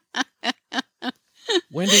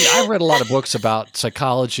 Wendy, I've read a lot of books about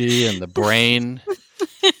psychology and the brain,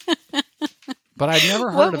 but I've never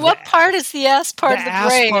heard of what part is the ass part of the brain?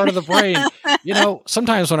 The ass part of the brain.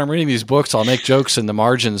 Sometimes when I'm reading these books, I'll make jokes in the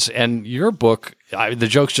margins, and your book, the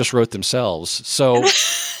jokes just wrote themselves. So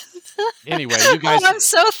anyway, you guys... I'm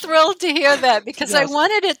so thrilled to hear that because Yes. I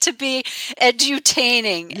wanted it to be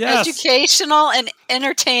edutaining, Yes. educational, and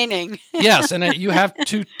entertaining. Yes, and you have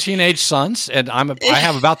 2 teenage sons, and I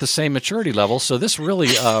have about the same maturity level, so this really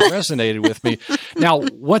resonated with me. Now,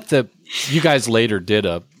 you guys later did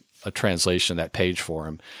a translation of that page for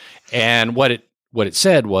him, and what it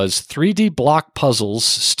said was 3D block puzzles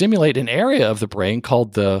stimulate an area of the brain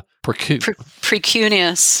called the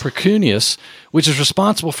precuneus, which is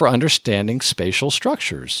responsible for understanding spatial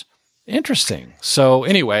structures. Interesting. So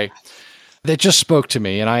anyway, that just spoke to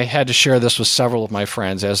me, and I had to share this with several of my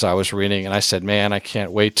friends as I was reading, and I said, man, I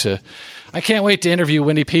can't wait to interview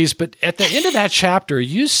Wendy Pease. But at the end of that chapter,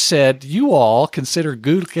 you said you all consider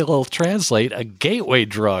Google Translate a gateway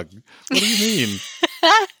drug. What do you mean?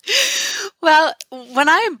 Well, when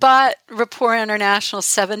I bought Rapport International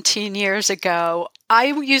 17 years ago, I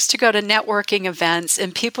used to go to networking events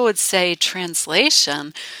and people would say,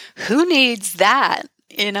 translation, who needs that?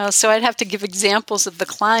 So I'd have to give examples of the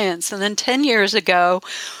clients. And then 10 years ago,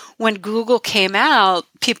 when Google came out,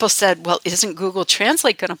 people said, well, isn't Google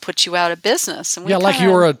Translate going to put you out of business? And like you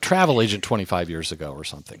were a travel agent 25 years ago or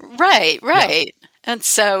something. Right. Yeah. And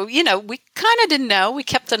so, we kind of didn't know. We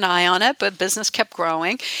kept an eye on it, but business kept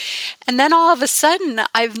growing. And then all of a sudden,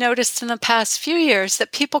 I've noticed in the past few years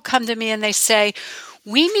that people come to me and they say,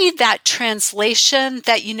 we need that translation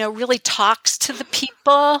that, really talks to the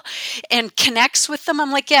people and connects with them.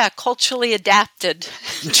 I'm like, yeah, culturally adapted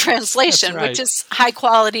translation, right. Which is high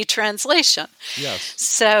quality translation. Yes.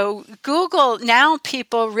 So Google, now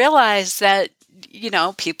people realize that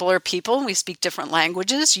people are people and we speak different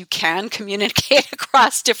languages. You can communicate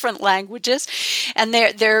across different languages. And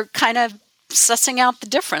they're kind of sussing out the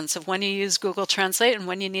difference of when you use Google Translate and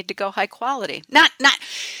when you need to go high quality.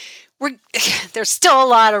 There's still a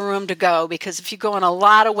lot of room to go because if you go on a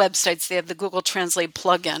lot of websites, they have the Google Translate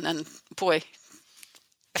plugin. And boy,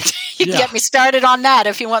 you can get me started on that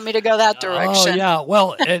if you want me to go that direction. Oh, yeah.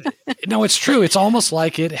 Well, it's true. It's almost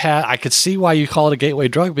like I could see why you call it a gateway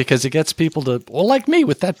drug because it gets people to, like me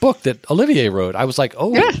with that book that Olivier wrote. I was like,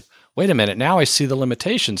 wait a minute. Now I see the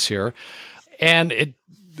limitations here. And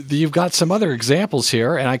you've got some other examples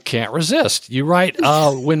here, and I can't resist. You write,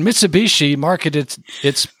 when Mitsubishi marketed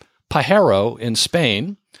its Pajero in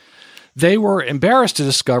Spain, they were embarrassed to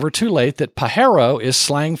discover too late that Pajero is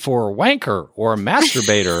slang for wanker or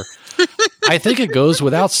masturbator. I think it goes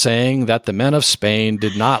without saying that the men of Spain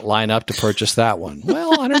did not line up to purchase that one.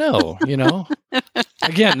 Well, I don't know,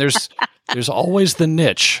 Again, there's always the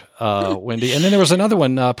niche, Wendy. And then there was another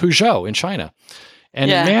one, Peugeot in China. And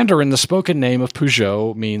in Mandarin, the spoken name of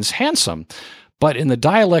Peugeot means handsome. But in the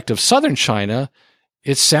dialect of southern China,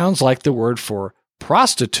 it sounds like the word for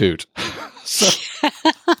prostitute. So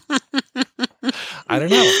I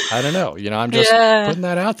don't know. I'm just putting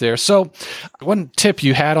that out there. So one tip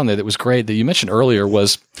you had on there that was great that you mentioned earlier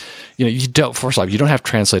was, first off, you don't have to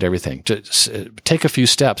translate everything. Just take a few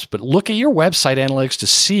steps, but look at your website analytics to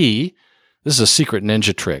see. This is a secret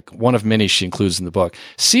ninja trick, one of many she includes in the book.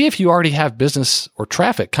 See if you already have business or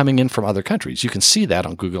traffic coming in from other countries. You can see that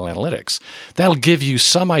on Google Analytics. That'll give you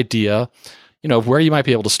some idea, of where you might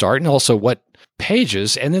be able to start and also what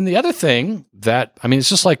pages. And then the other thing it's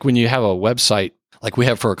just like when you have a website like we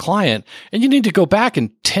have for a client and you need to go back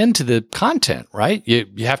and tend to the content, right?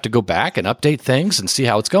 You have to go back and update things and see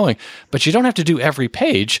how it's going, but you don't have to do every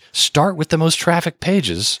page. Start with the most traffic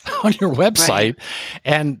pages on your website. Right.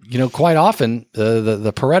 And, quite often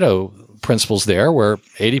the Pareto principles there where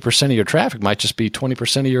 80% of your traffic might just be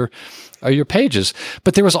 20% of your pages.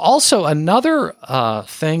 But there was also another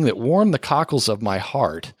thing that warmed the cockles of my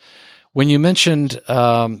heart when you mentioned,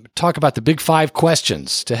 talk about the big 5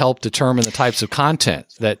 questions to help determine the types of content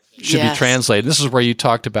that should be translated. This is where you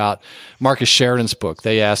talked about Marcus Sheridan's book,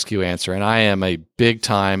 They Ask You Answer. And I am a big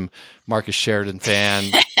time Marcus Sheridan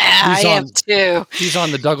fan. I am too. He's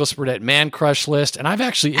on the Douglas Burdett Man Crush list. And I've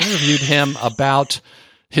actually interviewed him about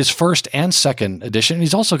his first and second edition. And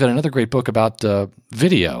he's also got another great book about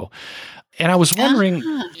video. And I was wondering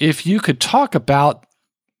if you could talk about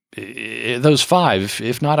those 5.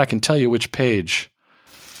 If not, I can tell you which page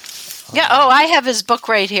Yeah. Oh, I have his book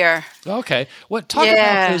right here. Okay. Talk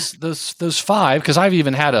about those 5, because I've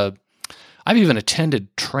even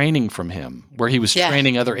attended training from him where he was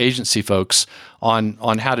training other agency folks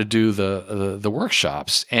on how to do the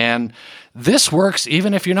workshops. And this works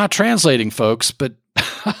even if you're not translating folks, but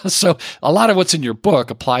so a lot of what's in your book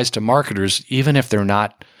applies to marketers, even if they're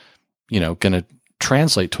not, going to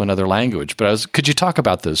translate to another language. But could you talk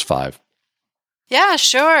about those 5? Yeah,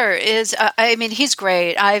 sure. He's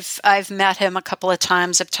great. I've met him a couple of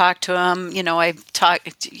times. I've talked to him. I've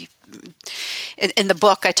talked in the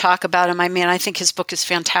book. I talk about him. I think his book is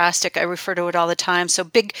fantastic. I refer to it all the time. So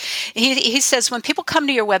he says when people come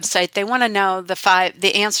to your website, they want to know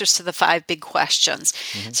the answers to the 5 big questions.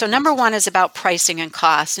 Mm-hmm. So number 1 is about pricing and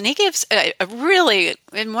cost, and he gives a really,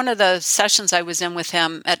 in one of the sessions I was in with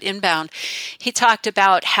him at Inbound, he talked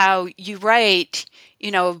about how you write,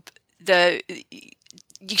 you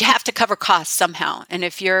have to cover costs somehow. And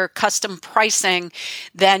if you're custom pricing,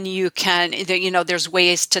 then you can, there's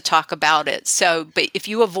ways to talk about it. So, but if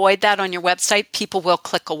you avoid that on your website, people will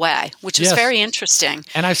click away, which is very interesting.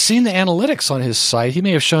 And I've seen the analytics on his site. He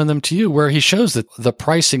may have shown them to you where he shows that the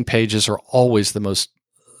pricing pages are always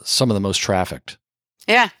some of the most trafficked.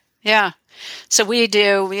 Yeah. Yeah. So we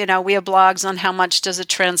do, we have blogs on how much does a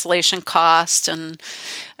translation cost, and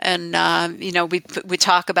we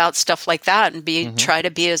talk about stuff like that and try to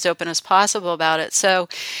be as open as possible about it. So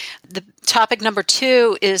the topic number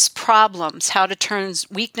 2 is problems, how to turn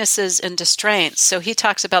weaknesses into strengths. So he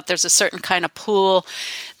talks about there's a certain kind of pool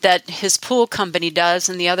that his pool company does,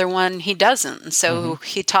 and the other one he doesn't. And so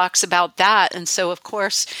he talks about that. And so, of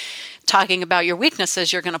course, talking about your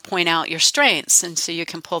weaknesses, you're going to point out your strengths, and so you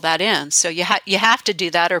can pull that in. So you have to do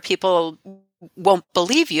that, or people won't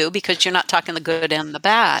believe you because you're not talking the good and the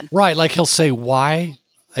bad. Right, like he'll say why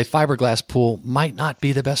a fiberglass pool might not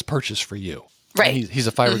be the best purchase for you. Right. He's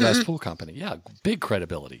a fiberglass pool company. Yeah, big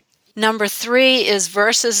credibility. Number 3 is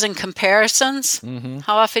versus and comparisons. Mm-hmm.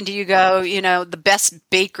 How often do you go, the best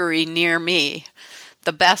bakery near me,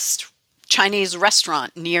 the best Chinese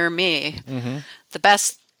restaurant near me, the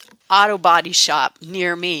best auto body shop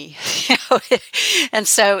near me? And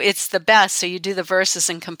so it's the best. So you do the versus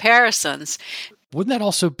and comparisons. Wouldn't that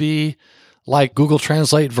also be like Google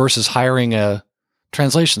Translate versus hiring a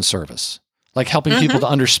translation service? Like helping people to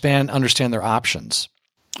understand their options.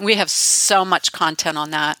 We have so much content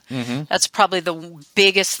on that. Mm-hmm. That's probably the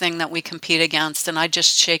biggest thing that we compete against, and I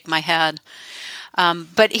just shake my head.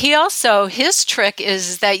 But his trick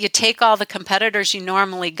is that you take all the competitors you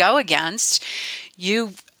normally go against,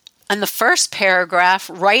 you, in the first paragraph,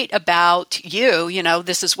 write about you.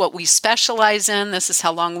 This is what we specialize in. This is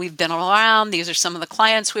how long we've been around. These are some of the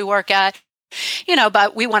clients we work at.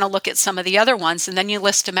 But we want to look at some of the other ones, and then you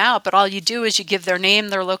list them out. But all you do is you give their name,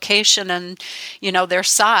 their location, and, their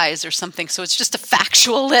size or something. So it's just a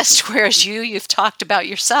factual list, whereas you've talked about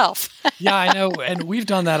yourself. Yeah, I know. And we've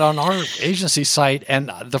done that on our agency site.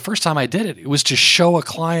 And the first time I did it, it was to show a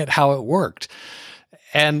client how it worked.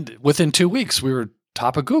 And within 2 weeks, we were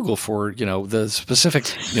top of Google for, the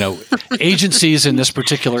specific, agencies in this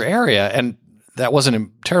particular area. And that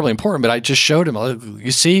wasn't terribly important, but I just showed him,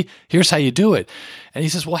 you see, here's how you do it. And he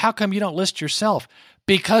says, well, how come you don't list yourself?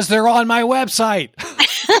 Because they're on my website.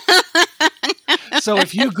 So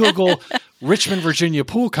if you Google Richmond, Virginia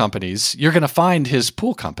pool companies, you're going to find his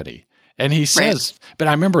pool company. And he says, but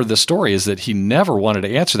I remember the story is that he never wanted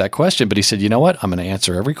to answer that question, but he said, you know what? I'm going to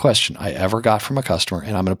answer every question I ever got from a customer,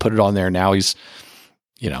 and I'm going to put it on there. Now he's,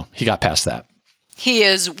 he got past that. He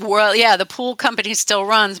is the pool company still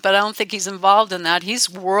runs, but I don't think he's involved in that. He's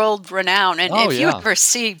world renowned. And if you ever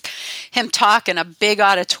see him talk in a big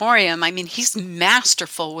auditorium, he's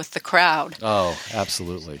masterful with the crowd. Oh,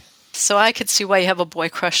 absolutely. So I could see why you have a boy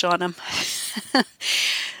crush on him.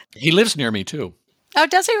 He lives near me too. Oh,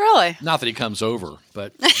 does he really? Not that he comes over,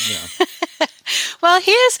 but Well,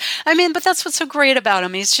 he is. But that's what's so great about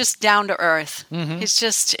him. He's just down to earth. Mm-hmm.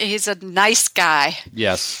 He's a nice guy.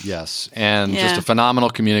 Yes. And just a phenomenal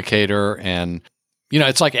communicator. And,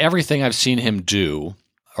 it's like everything I've seen him do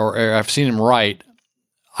or I've seen him write,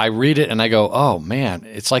 I read it and I go, oh man,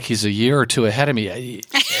 it's like he's a year or two ahead of me.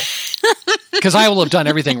 Because I will have done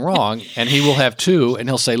everything wrong and he will have too. And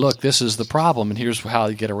he'll say, look, this is the problem and here's how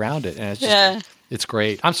you get around it. And it's just, it's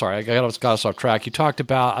great. I'm sorry, I got us off track. You talked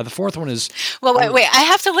about the fourth one is... Well, wait. I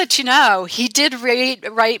have to let you know, he did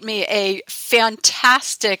write me a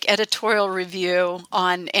fantastic editorial review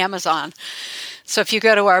on Amazon. So if you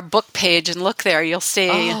go to our book page and look there, you'll see...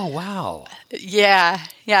 Oh, wow. Yeah.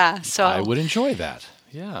 So I would enjoy that.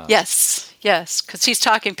 Yeah. Yes, because he's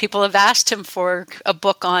talking. People have asked him for a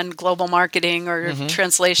book on global marketing or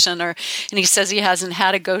translation, and he says he hasn't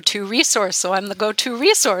had a go-to resource. So I'm the go-to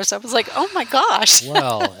resource. I was like, oh my gosh.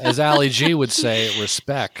 Well, as Ali G would say,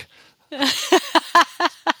 respect.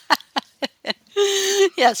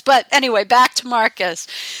 Yes, but anyway, back to Marcus.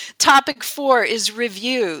 Topic 4 is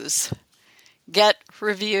reviews. Get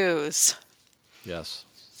reviews. Yes.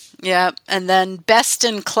 Yeah, and then best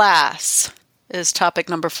in class is topic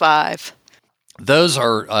number 5. Those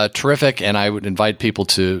are terrific, and I would invite people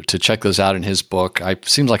to check those out in his book.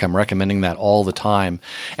 Seems like I'm recommending that all the time,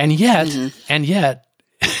 and yet,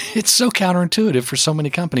 it's so counterintuitive for so many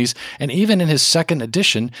companies. And even in his second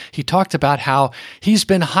edition, he talked about how he's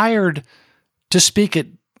been hired to speak at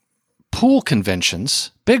pool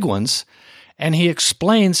conventions, big ones, and he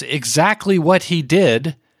explains exactly what he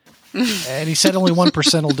did. And he said only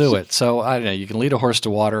 1% will do it. So I don't know. You can lead a horse to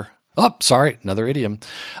water. Oh, sorry, another idiom.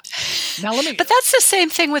 Now But that's the same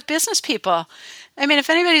thing with business people. I mean, if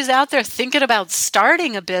anybody's out there thinking about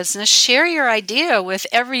starting a business, share your idea with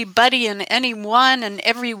everybody and anyone and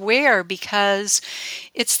everywhere, because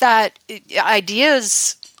it's that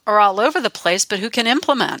ideas are all over the place, but who can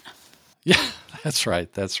implement? Yeah, that's right.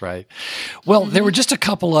 Well, there were just a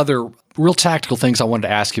couple other real tactical things I wanted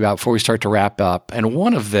to ask you about before we start to wrap up. And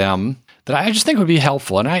one of them that I just think would be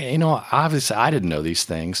helpful, and obviously I didn't know these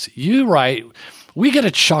things. You write, we get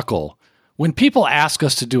a chuckle when people ask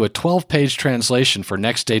us to do a 12-page translation for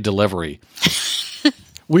next day delivery.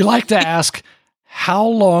 We like to ask, how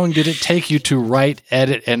long did it take you to write,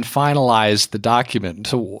 edit, and finalize the document?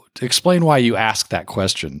 So explain why you ask that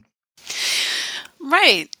question.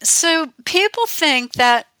 Right. So people think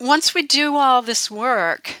that once we do all this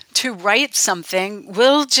work to write something,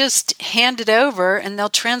 we'll just hand it over and they'll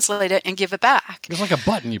translate it and give it back. It's like a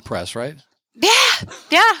button you press, right? Yeah.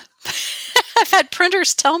 I've had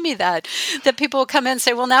printers tell me that people will come in and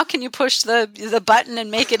say, well, now can you push the button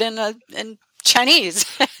and make it in Chinese?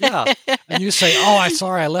 Yeah. And you say,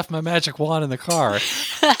 I left my magic wand in the car.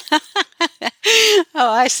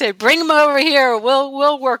 I say, bring them over here.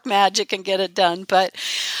 We'll work magic and get it done. But,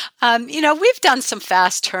 we've done some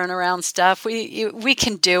fast turnaround stuff. We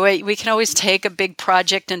can do it. We can always take a big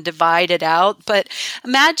project and divide it out. But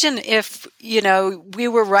imagine if, we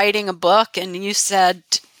were writing a book and you said,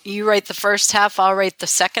 you write the first half, I'll write the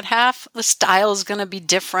second half. The style is going to be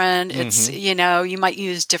different. It's, you might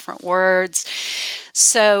use different words.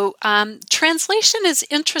 So translation is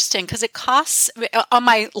interesting because it costs, on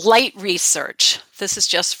my light research, this is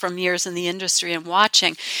just from years in the industry and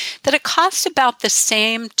watching, that it costs about the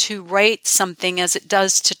same to write something as it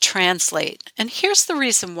does to translate. And here's the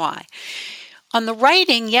reason why. On the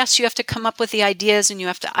writing, yes, you have to come up with the ideas and you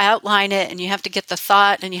have to outline it and you have to get the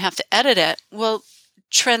thought and you have to edit it. Well,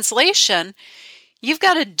 translation, you've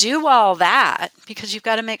got to do all that because you've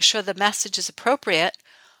got to make sure the message is appropriate.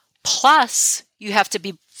 Plus, you have to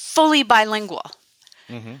be fully bilingual.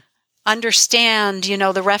 Understand,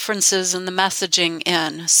 the references and the messaging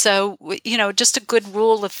in. So, just a good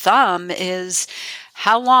rule of thumb is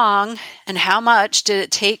how long and how much did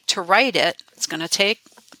it take to write it? It's going to take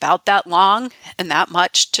about that long and that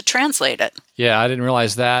much to translate it. Yeah, I didn't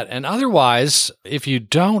realize that. And otherwise, if you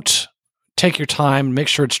don't take your time and make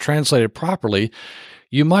sure it's translated properly,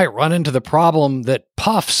 you might run into the problem that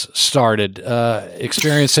Puffs started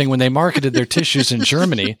experiencing when they marketed their tissues in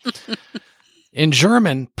Germany. In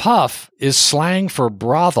German, Puff is slang for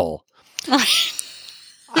brothel.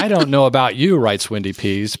 I don't know about you, writes Wendy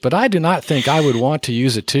Pease, but I do not think I would want to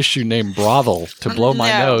use a tissue named brothel to blow my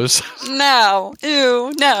nose. No.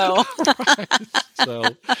 Ew, no. So,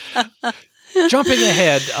 jumping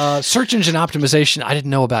ahead, search engine optimization, I didn't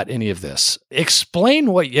know about any of this. Explain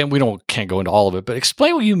and we can't go into all of it, but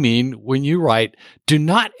explain what you mean when you write, do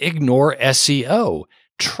not ignore SEO.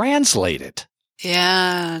 Translate it.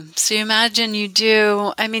 Yeah. So you imagine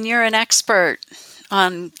you're an expert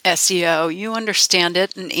on SEO. You understand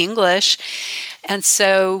it in English. And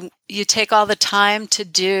so you take all the time to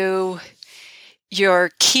do your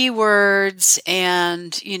keywords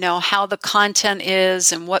and, how the content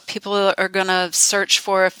is and what people are going to search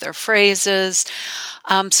for if they're phrases.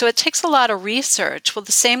 So it takes a lot of research. Well,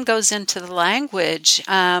 the same goes into the language.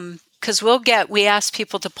 Because we ask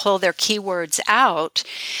people to pull their keywords out,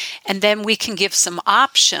 and then we can give some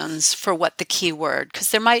options for what the keyword, because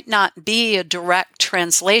there might not be a direct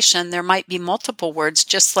translation. There might be multiple words,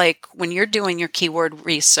 just like when you're doing your keyword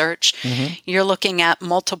research, you're looking at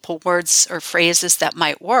multiple words or phrases that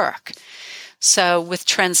might work. So with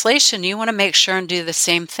translation, you want to make sure and do the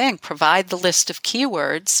same thing. Provide the list of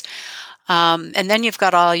keywords. And then you've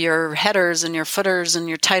got all your headers and your footers and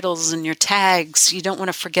your titles and your tags. You don't want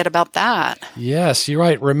to forget about that. Yes, you're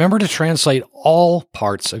right. Remember to translate all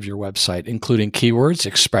parts of your website, including keywords,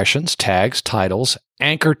 expressions, tags, titles,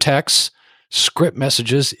 anchor texts, script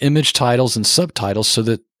messages, image titles, and subtitles so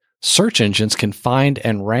that search engines can find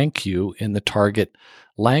and rank you in the target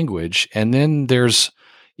language. And then there's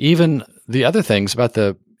even the other things about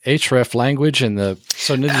the href language and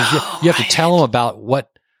you have to tell them about what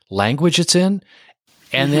language it's in,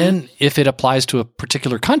 and then if it applies to a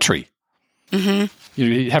particular country,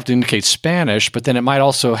 you have to indicate Spanish, but then it might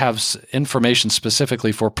also have information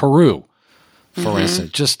specifically for Peru, for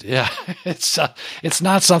instance. It's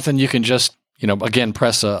not something you can just again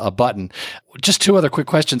press a button. Just two other quick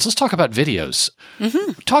questions. Let's talk about videos.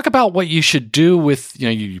 Talk about what you should do with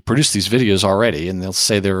you produce these videos already, and they'll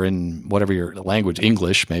say they're in whatever your language,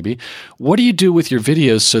 English maybe. What do you do with your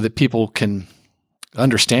videos so that people can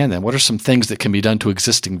understand them? What are some things that can be done to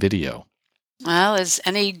existing video? Well, as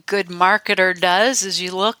any good marketer does, is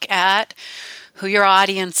you look at who your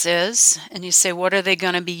audience is and you say, what are they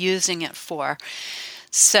going to be using it for?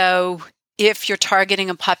 So if you're targeting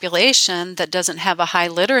a population that doesn't have a high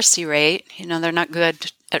literacy rate, they're not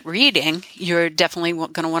good at reading, you're definitely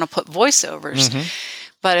going to want to put voiceovers.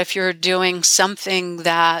 But if you're doing something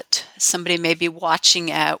that somebody may be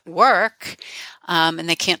watching at work, and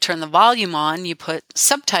they can't turn the volume on, you put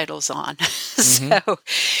subtitles on. So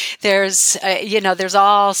there's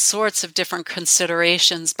all sorts of different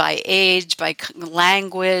considerations by age, by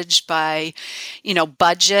language, by,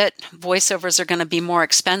 budget. Voiceovers are going to be more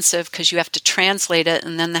expensive because you have to translate it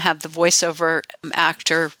and then have the voiceover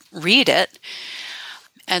actor read it.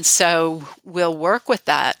 And so we'll work with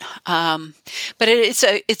that. But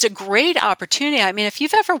it's a great opportunity. I mean, if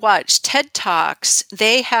you've ever watched TED Talks,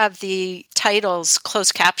 they have the titles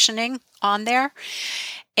closed captioning on there.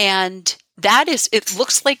 And it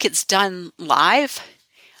looks like it's done live,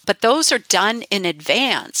 but those are done in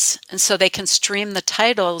advance. And so they can stream the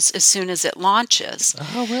titles as soon as it launches.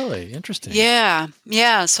 Oh, really? Interesting.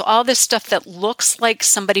 Yeah. So all this stuff that looks like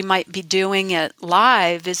somebody might be doing it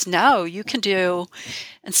live you can do,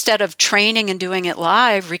 instead of training and doing it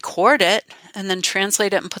live, record it and then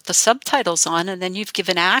translate it and put the subtitles on. And then you've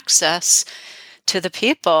given access to the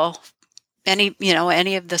people,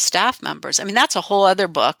 any of the staff members. I mean, that's a whole other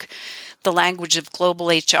book. The language of global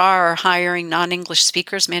HR, hiring non-English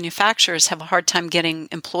speakers. Manufacturers have a hard time getting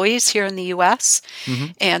employees here in the U.S.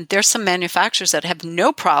 And there's some manufacturers that have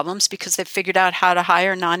no problems because they've figured out how to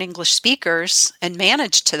hire non-English speakers and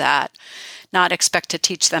manage to that, not expect to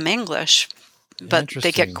teach them English. But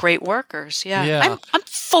they get great workers. Yeah. I'm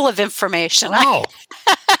full of information. Oh,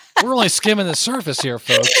 we're only skimming the surface here,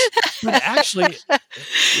 folks. But actually,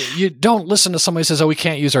 you don't listen to somebody who says, we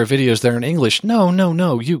can't use our videos. They're in English. No.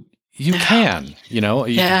 You can, you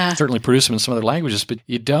can certainly produce them in some other languages, but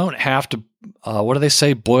you don't have to, what do they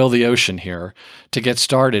say, boil the ocean here to get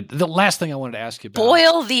started. The last thing I wanted to ask you about.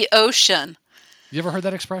 Boil the ocean. You ever heard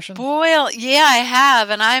that expression? Boil, yeah, I have,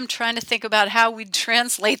 and I'm trying to think about how we'd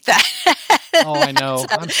translate that. Oh, I know.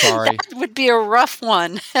 I'm sorry. That would be a rough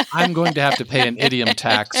one. I'm going to have to pay an idiom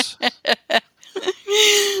tax.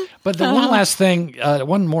 But the one last thing,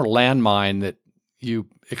 one more landmine that you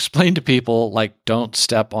explain to people, like, don't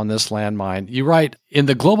step on this landmine. You write, in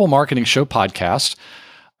the Global Marketing Show podcast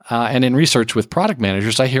and in research with product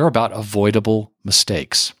managers, I hear about avoidable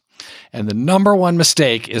mistakes. And the number one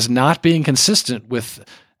mistake is not being consistent with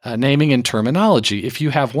naming and terminology. If you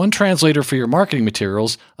have one translator for your marketing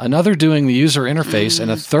materials, another doing the user interface,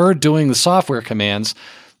 and a third doing the software commands,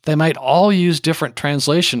 they might all use different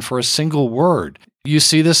translation for a single word. You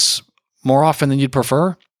see this more often than you'd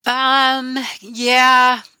prefer?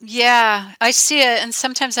 Yeah, I see it. And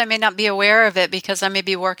sometimes I may not be aware of it because I may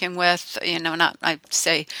be working with,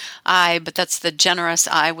 but that's the generous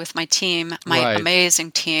I with my team, my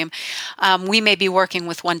amazing team. We may be working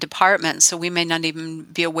with one department, so we may not even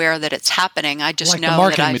be aware that it's happening. I just like know the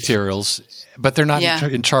marketing that materials, but they're not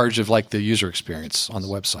in charge of like the user experience on the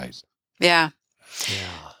website. Yeah.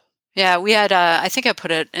 We had, I think I put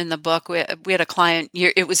it in the book. We had a client,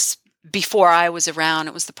 it was before I was around,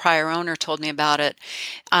 it was the prior owner told me about it,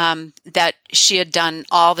 that she had done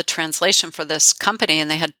all the translation for this company and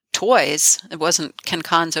they had toys. It wasn't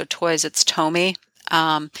Kenkanzo toys, it's Tomy.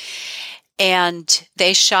 And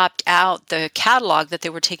they shopped out the catalog that they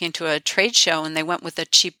were taking to a trade show and they went with a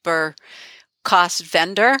cheaper cost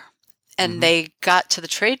vendor and they got to the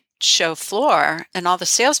trade show floor and all the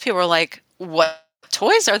salespeople were like, what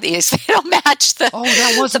toys are these? They don't match the... Oh,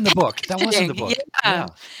 that was in the book. That was in the book. Yeah.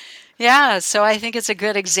 Yeah, so I think it's a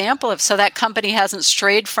good example of, so that company hasn't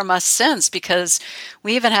strayed from us since, because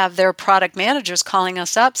we even have their product managers calling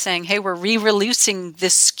us up saying, hey, we're re-releasing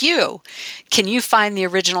this SKU. Can you find the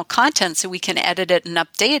original content so we can edit it and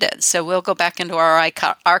update it? So we'll go back into our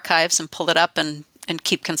archives and pull it up and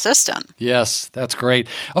keep consistent. Yes, that's great.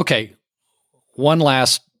 Okay, one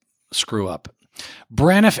last screw up.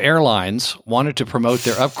 Braniff Airlines wanted to promote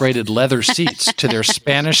their upgraded leather seats to their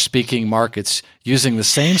Spanish-speaking markets using the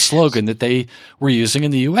same slogan that they were using in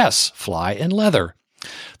the U.S., fly in leather.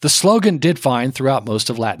 The slogan did fine throughout most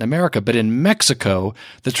of Latin America, but in Mexico,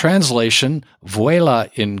 the translation, vuela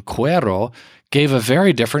en cuero, gave a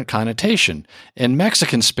very different connotation. In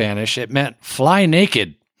Mexican Spanish, it meant fly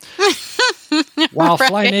naked. While Right.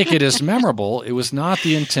 fly naked is memorable, it was not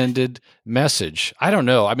the intended message. I don't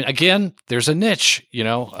know. I mean, again, there's a niche,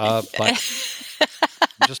 but I'm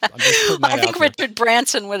just putting that I think out there. Richard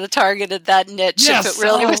Branson would have targeted that niche if it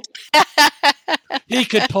really was. He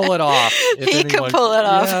could pull it off. He could pull it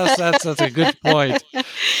off. Yes, that's a good point.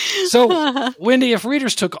 So, Wendy, if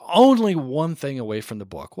readers took only one thing away from the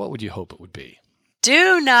book, what would you hope it would be?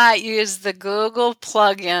 Do not use the Google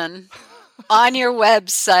plugin on your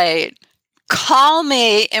website. Call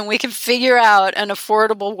me and we can figure out an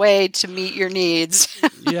affordable way to meet your needs.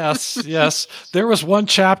 Yes. There was one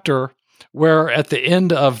chapter where at the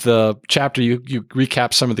end of the chapter, you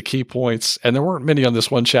recap some of the key points, and there weren't many on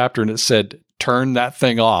this one chapter, and it said, turn that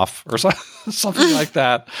thing off or something like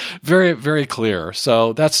that. Very, very clear.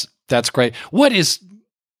 So that's great. What is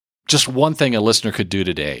just one thing a listener could do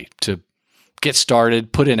today to get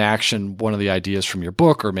started, put in action one of the ideas from your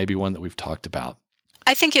book, or maybe one that we've talked about?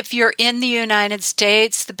 I think if you're in the United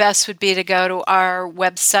States, the best would be to go to our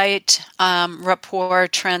website, Rapport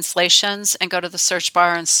Translations, and go to the search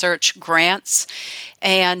bar and search grants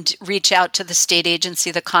and reach out to the state agency,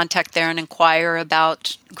 the contact there, and inquire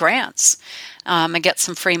about grants and get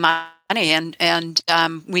some free money. And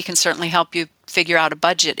we can certainly help you figure out a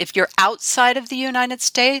budget. If you're outside of the United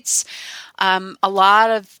States, a lot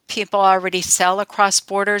of people already sell across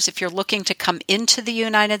borders. If you're looking to come into the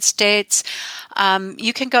United States,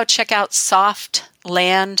 you can go check out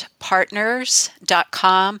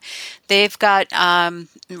softlandpartners.com. They've got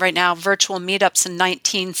right now virtual meetups in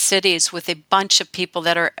 19 cities with a bunch of people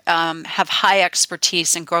that are have high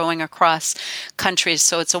expertise in growing across countries.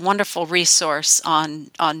 So it's a wonderful resource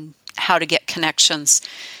on how to get connections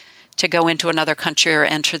to go into another country or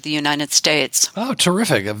enter the United States. Oh,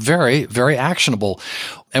 terrific. Very, very actionable.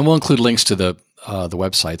 And we'll include links to the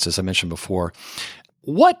websites, as I mentioned before.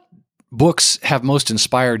 What books have most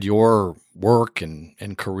inspired your work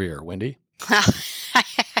and career, Wendy?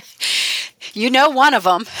 You know one of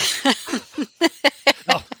them.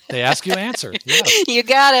 Oh, they ask you answer. Yeah. You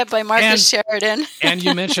got it, by Marcus Sheridan. And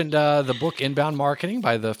you mentioned the book Inbound Marketing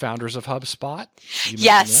by the founders of HubSpot.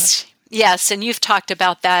 Yes, and you've talked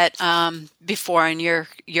about that before in your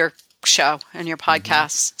show and your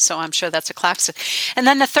podcast, so I'm sure that's a classic. And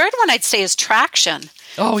then the third one I'd say is Traction.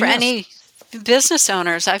 For any business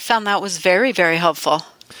owners. I found that was very, very helpful.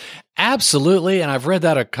 Absolutely, and I've read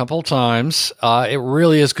that a couple times. It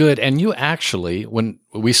really is good. And you actually, when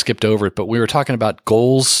we skipped over it, but we were talking about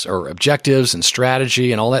goals or objectives and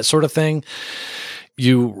strategy and all that sort of thing,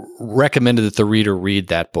 you recommended that the reader read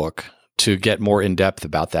that book to get more in depth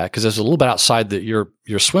about that, because it's a little bit outside your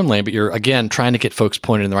swim lane, but you're again trying to get folks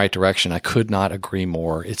pointed in the right direction. I could not agree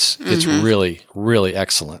more. It's really, really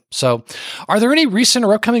excellent. So, are there any recent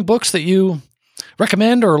or upcoming books that you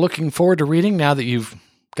recommend or are looking forward to reading now that you've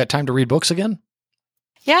got time to read books again?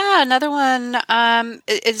 Yeah, another one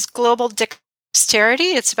is Global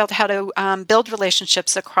Dexterity. It's about how to build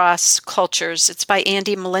relationships across cultures. It's by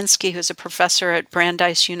Andy Malinsky, who's a professor at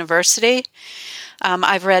Brandeis University.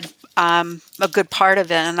 I've read a good part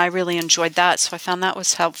of it, and I really enjoyed that, so I found that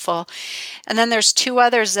was helpful. And then there's two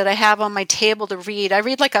others that I have on my table to read. I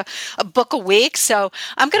read like a book a week, so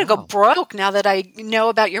I'm going to go broke now that I know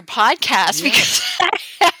about your podcast because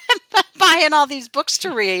I'm buying all these books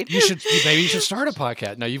to read. Maybe you should start a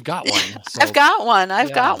podcast. No, you've got one. So. I've got one.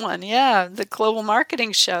 Yeah, the Global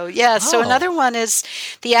Marketing Show. Yeah. So another one is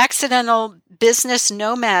The Accidental Business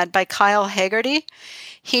Nomad by Kyle Haggerty.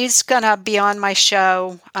 He's going to be on my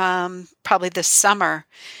show probably this summer,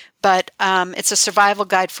 but it's a survival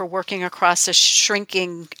guide for working across a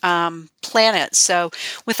shrinking planet. So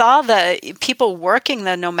with all the people working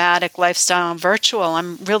the nomadic lifestyle and virtual,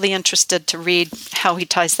 I'm really interested to read how he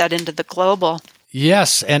ties that into the global.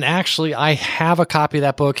 Yes, and actually I have a copy of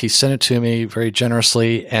that book. He sent it to me very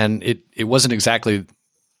generously, and it wasn't exactly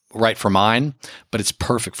right for mine, but it's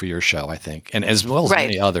perfect for your show, I think, and as well as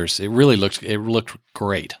many others. It really looked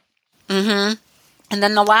great. Mm-hmm. And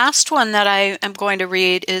then the last one that I am going to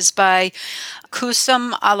read is by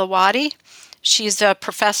Kusum Alawati. She's a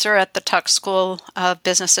professor at the Tuck School of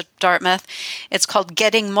Business at Dartmouth. It's called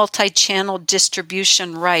Getting Multi-Channel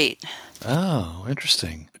Distribution Right. Oh,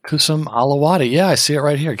 interesting. Kusum Alawati. Yeah, I see it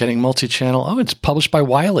right here. Getting Multi-Channel. Oh, it's published by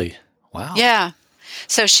Wiley. Wow. Yeah.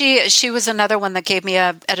 So she was another one that gave me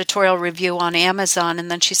an editorial review on Amazon.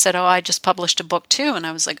 And then she said, I just published a book too. And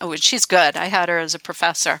I was like, oh, she's good. I had her as a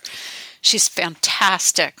professor. She's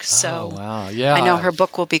fantastic. So wow. Yeah. I know her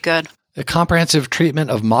book will be good. A comprehensive treatment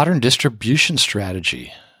of modern distribution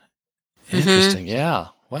strategy. Interesting. Yeah.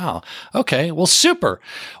 Wow. Okay. Well, super.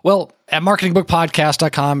 Well, at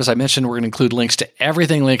marketingbookpodcast.com, as I mentioned, we're going to include links to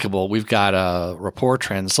everything linkable. We've got a report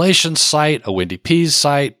translation site, a Wendy Pease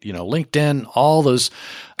site, LinkedIn, all those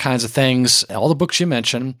kinds of things, all the books you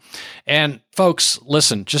mentioned. And folks,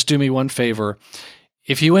 listen, just do me one favor.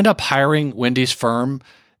 If you end up hiring Wendy's firm,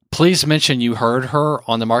 please mention you heard her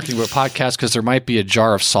on the Marketing Book Podcast, because there might be a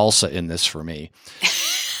jar of salsa in this for me.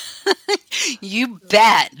 You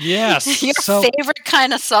bet. Yes. Your favorite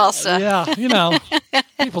kind of salsa. Yeah.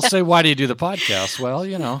 People say, why do you do the podcast? Well,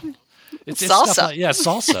 it's salsa.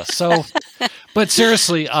 Salsa. So, but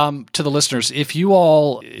seriously, to the listeners, if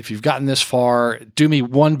you've gotten this far, do me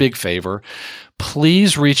one big favor.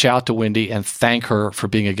 Please reach out to Wendy and thank her for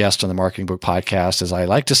being a guest on the Marketing Book Podcast. As I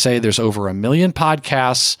like to say, there's over 1 million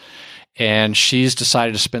podcasts, and she's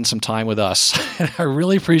decided to spend some time with us. And I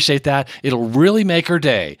really appreciate that. It'll really make her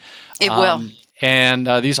day. It will. And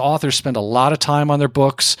these authors spend a lot of time on their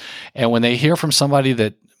books, and when they hear from somebody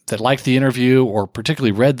that liked the interview or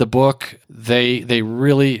particularly read the book, they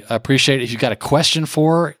really appreciate it. If you've got a question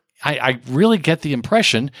for her, I really get the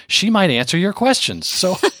impression she might answer your questions.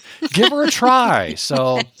 So give her a try.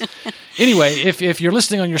 So anyway, if you're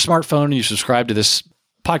listening on your smartphone and you subscribe to this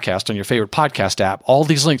podcast on your favorite podcast app, all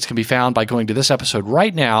these links can be found by going to this episode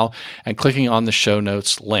right now and clicking on the show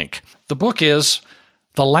notes link. The book is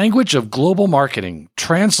The Language of Global Marketing.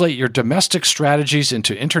 Translate your domestic strategies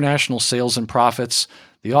into international sales and profits.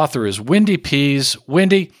 The author is Wendy Pease.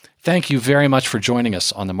 Wendy, thank you very much for joining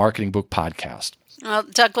us on the Marketing Book Podcast. Well,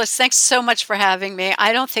 Douglas, thanks so much for having me.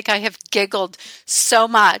 I don't think I have giggled so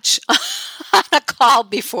much on a call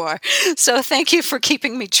before. So thank you for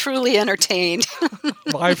keeping me truly entertained.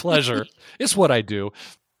 My pleasure. It's what I do.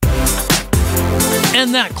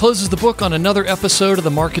 And that closes the book on another episode of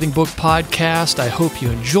the Marketing Book Podcast. I hope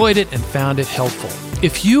you enjoyed it and found it helpful.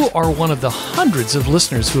 If you are one of the hundreds of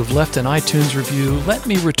listeners who have left an iTunes review, let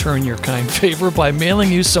me return your kind favor by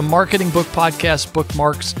mailing you some Marketing Book Podcast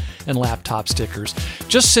bookmarks and laptop stickers.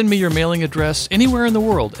 Just send me your mailing address anywhere in the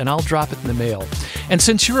world, and I'll drop it in the mail. And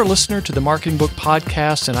since you're a listener to the Marketing Book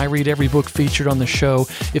Podcast and I read every book featured on the show,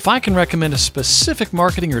 if I can recommend a specific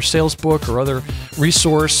marketing or sales book or other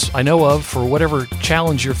resource I know of for whatever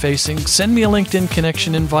challenge you're facing, send me a LinkedIn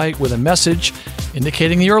connection invite with a message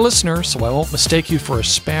indicating you're a listener so I won't mistake you for a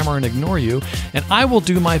spammer and ignore you, and I will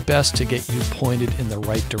do my best to get you pointed in the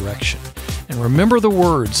right direction. And remember the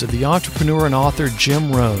words of the entrepreneur and author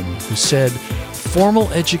Jim Rohn, who said, "Formal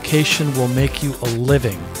education will make you a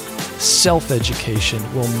living. Self-education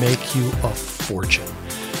will make you a fortune."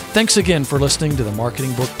 Thanks again for listening to the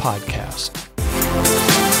Marketing Book Podcast.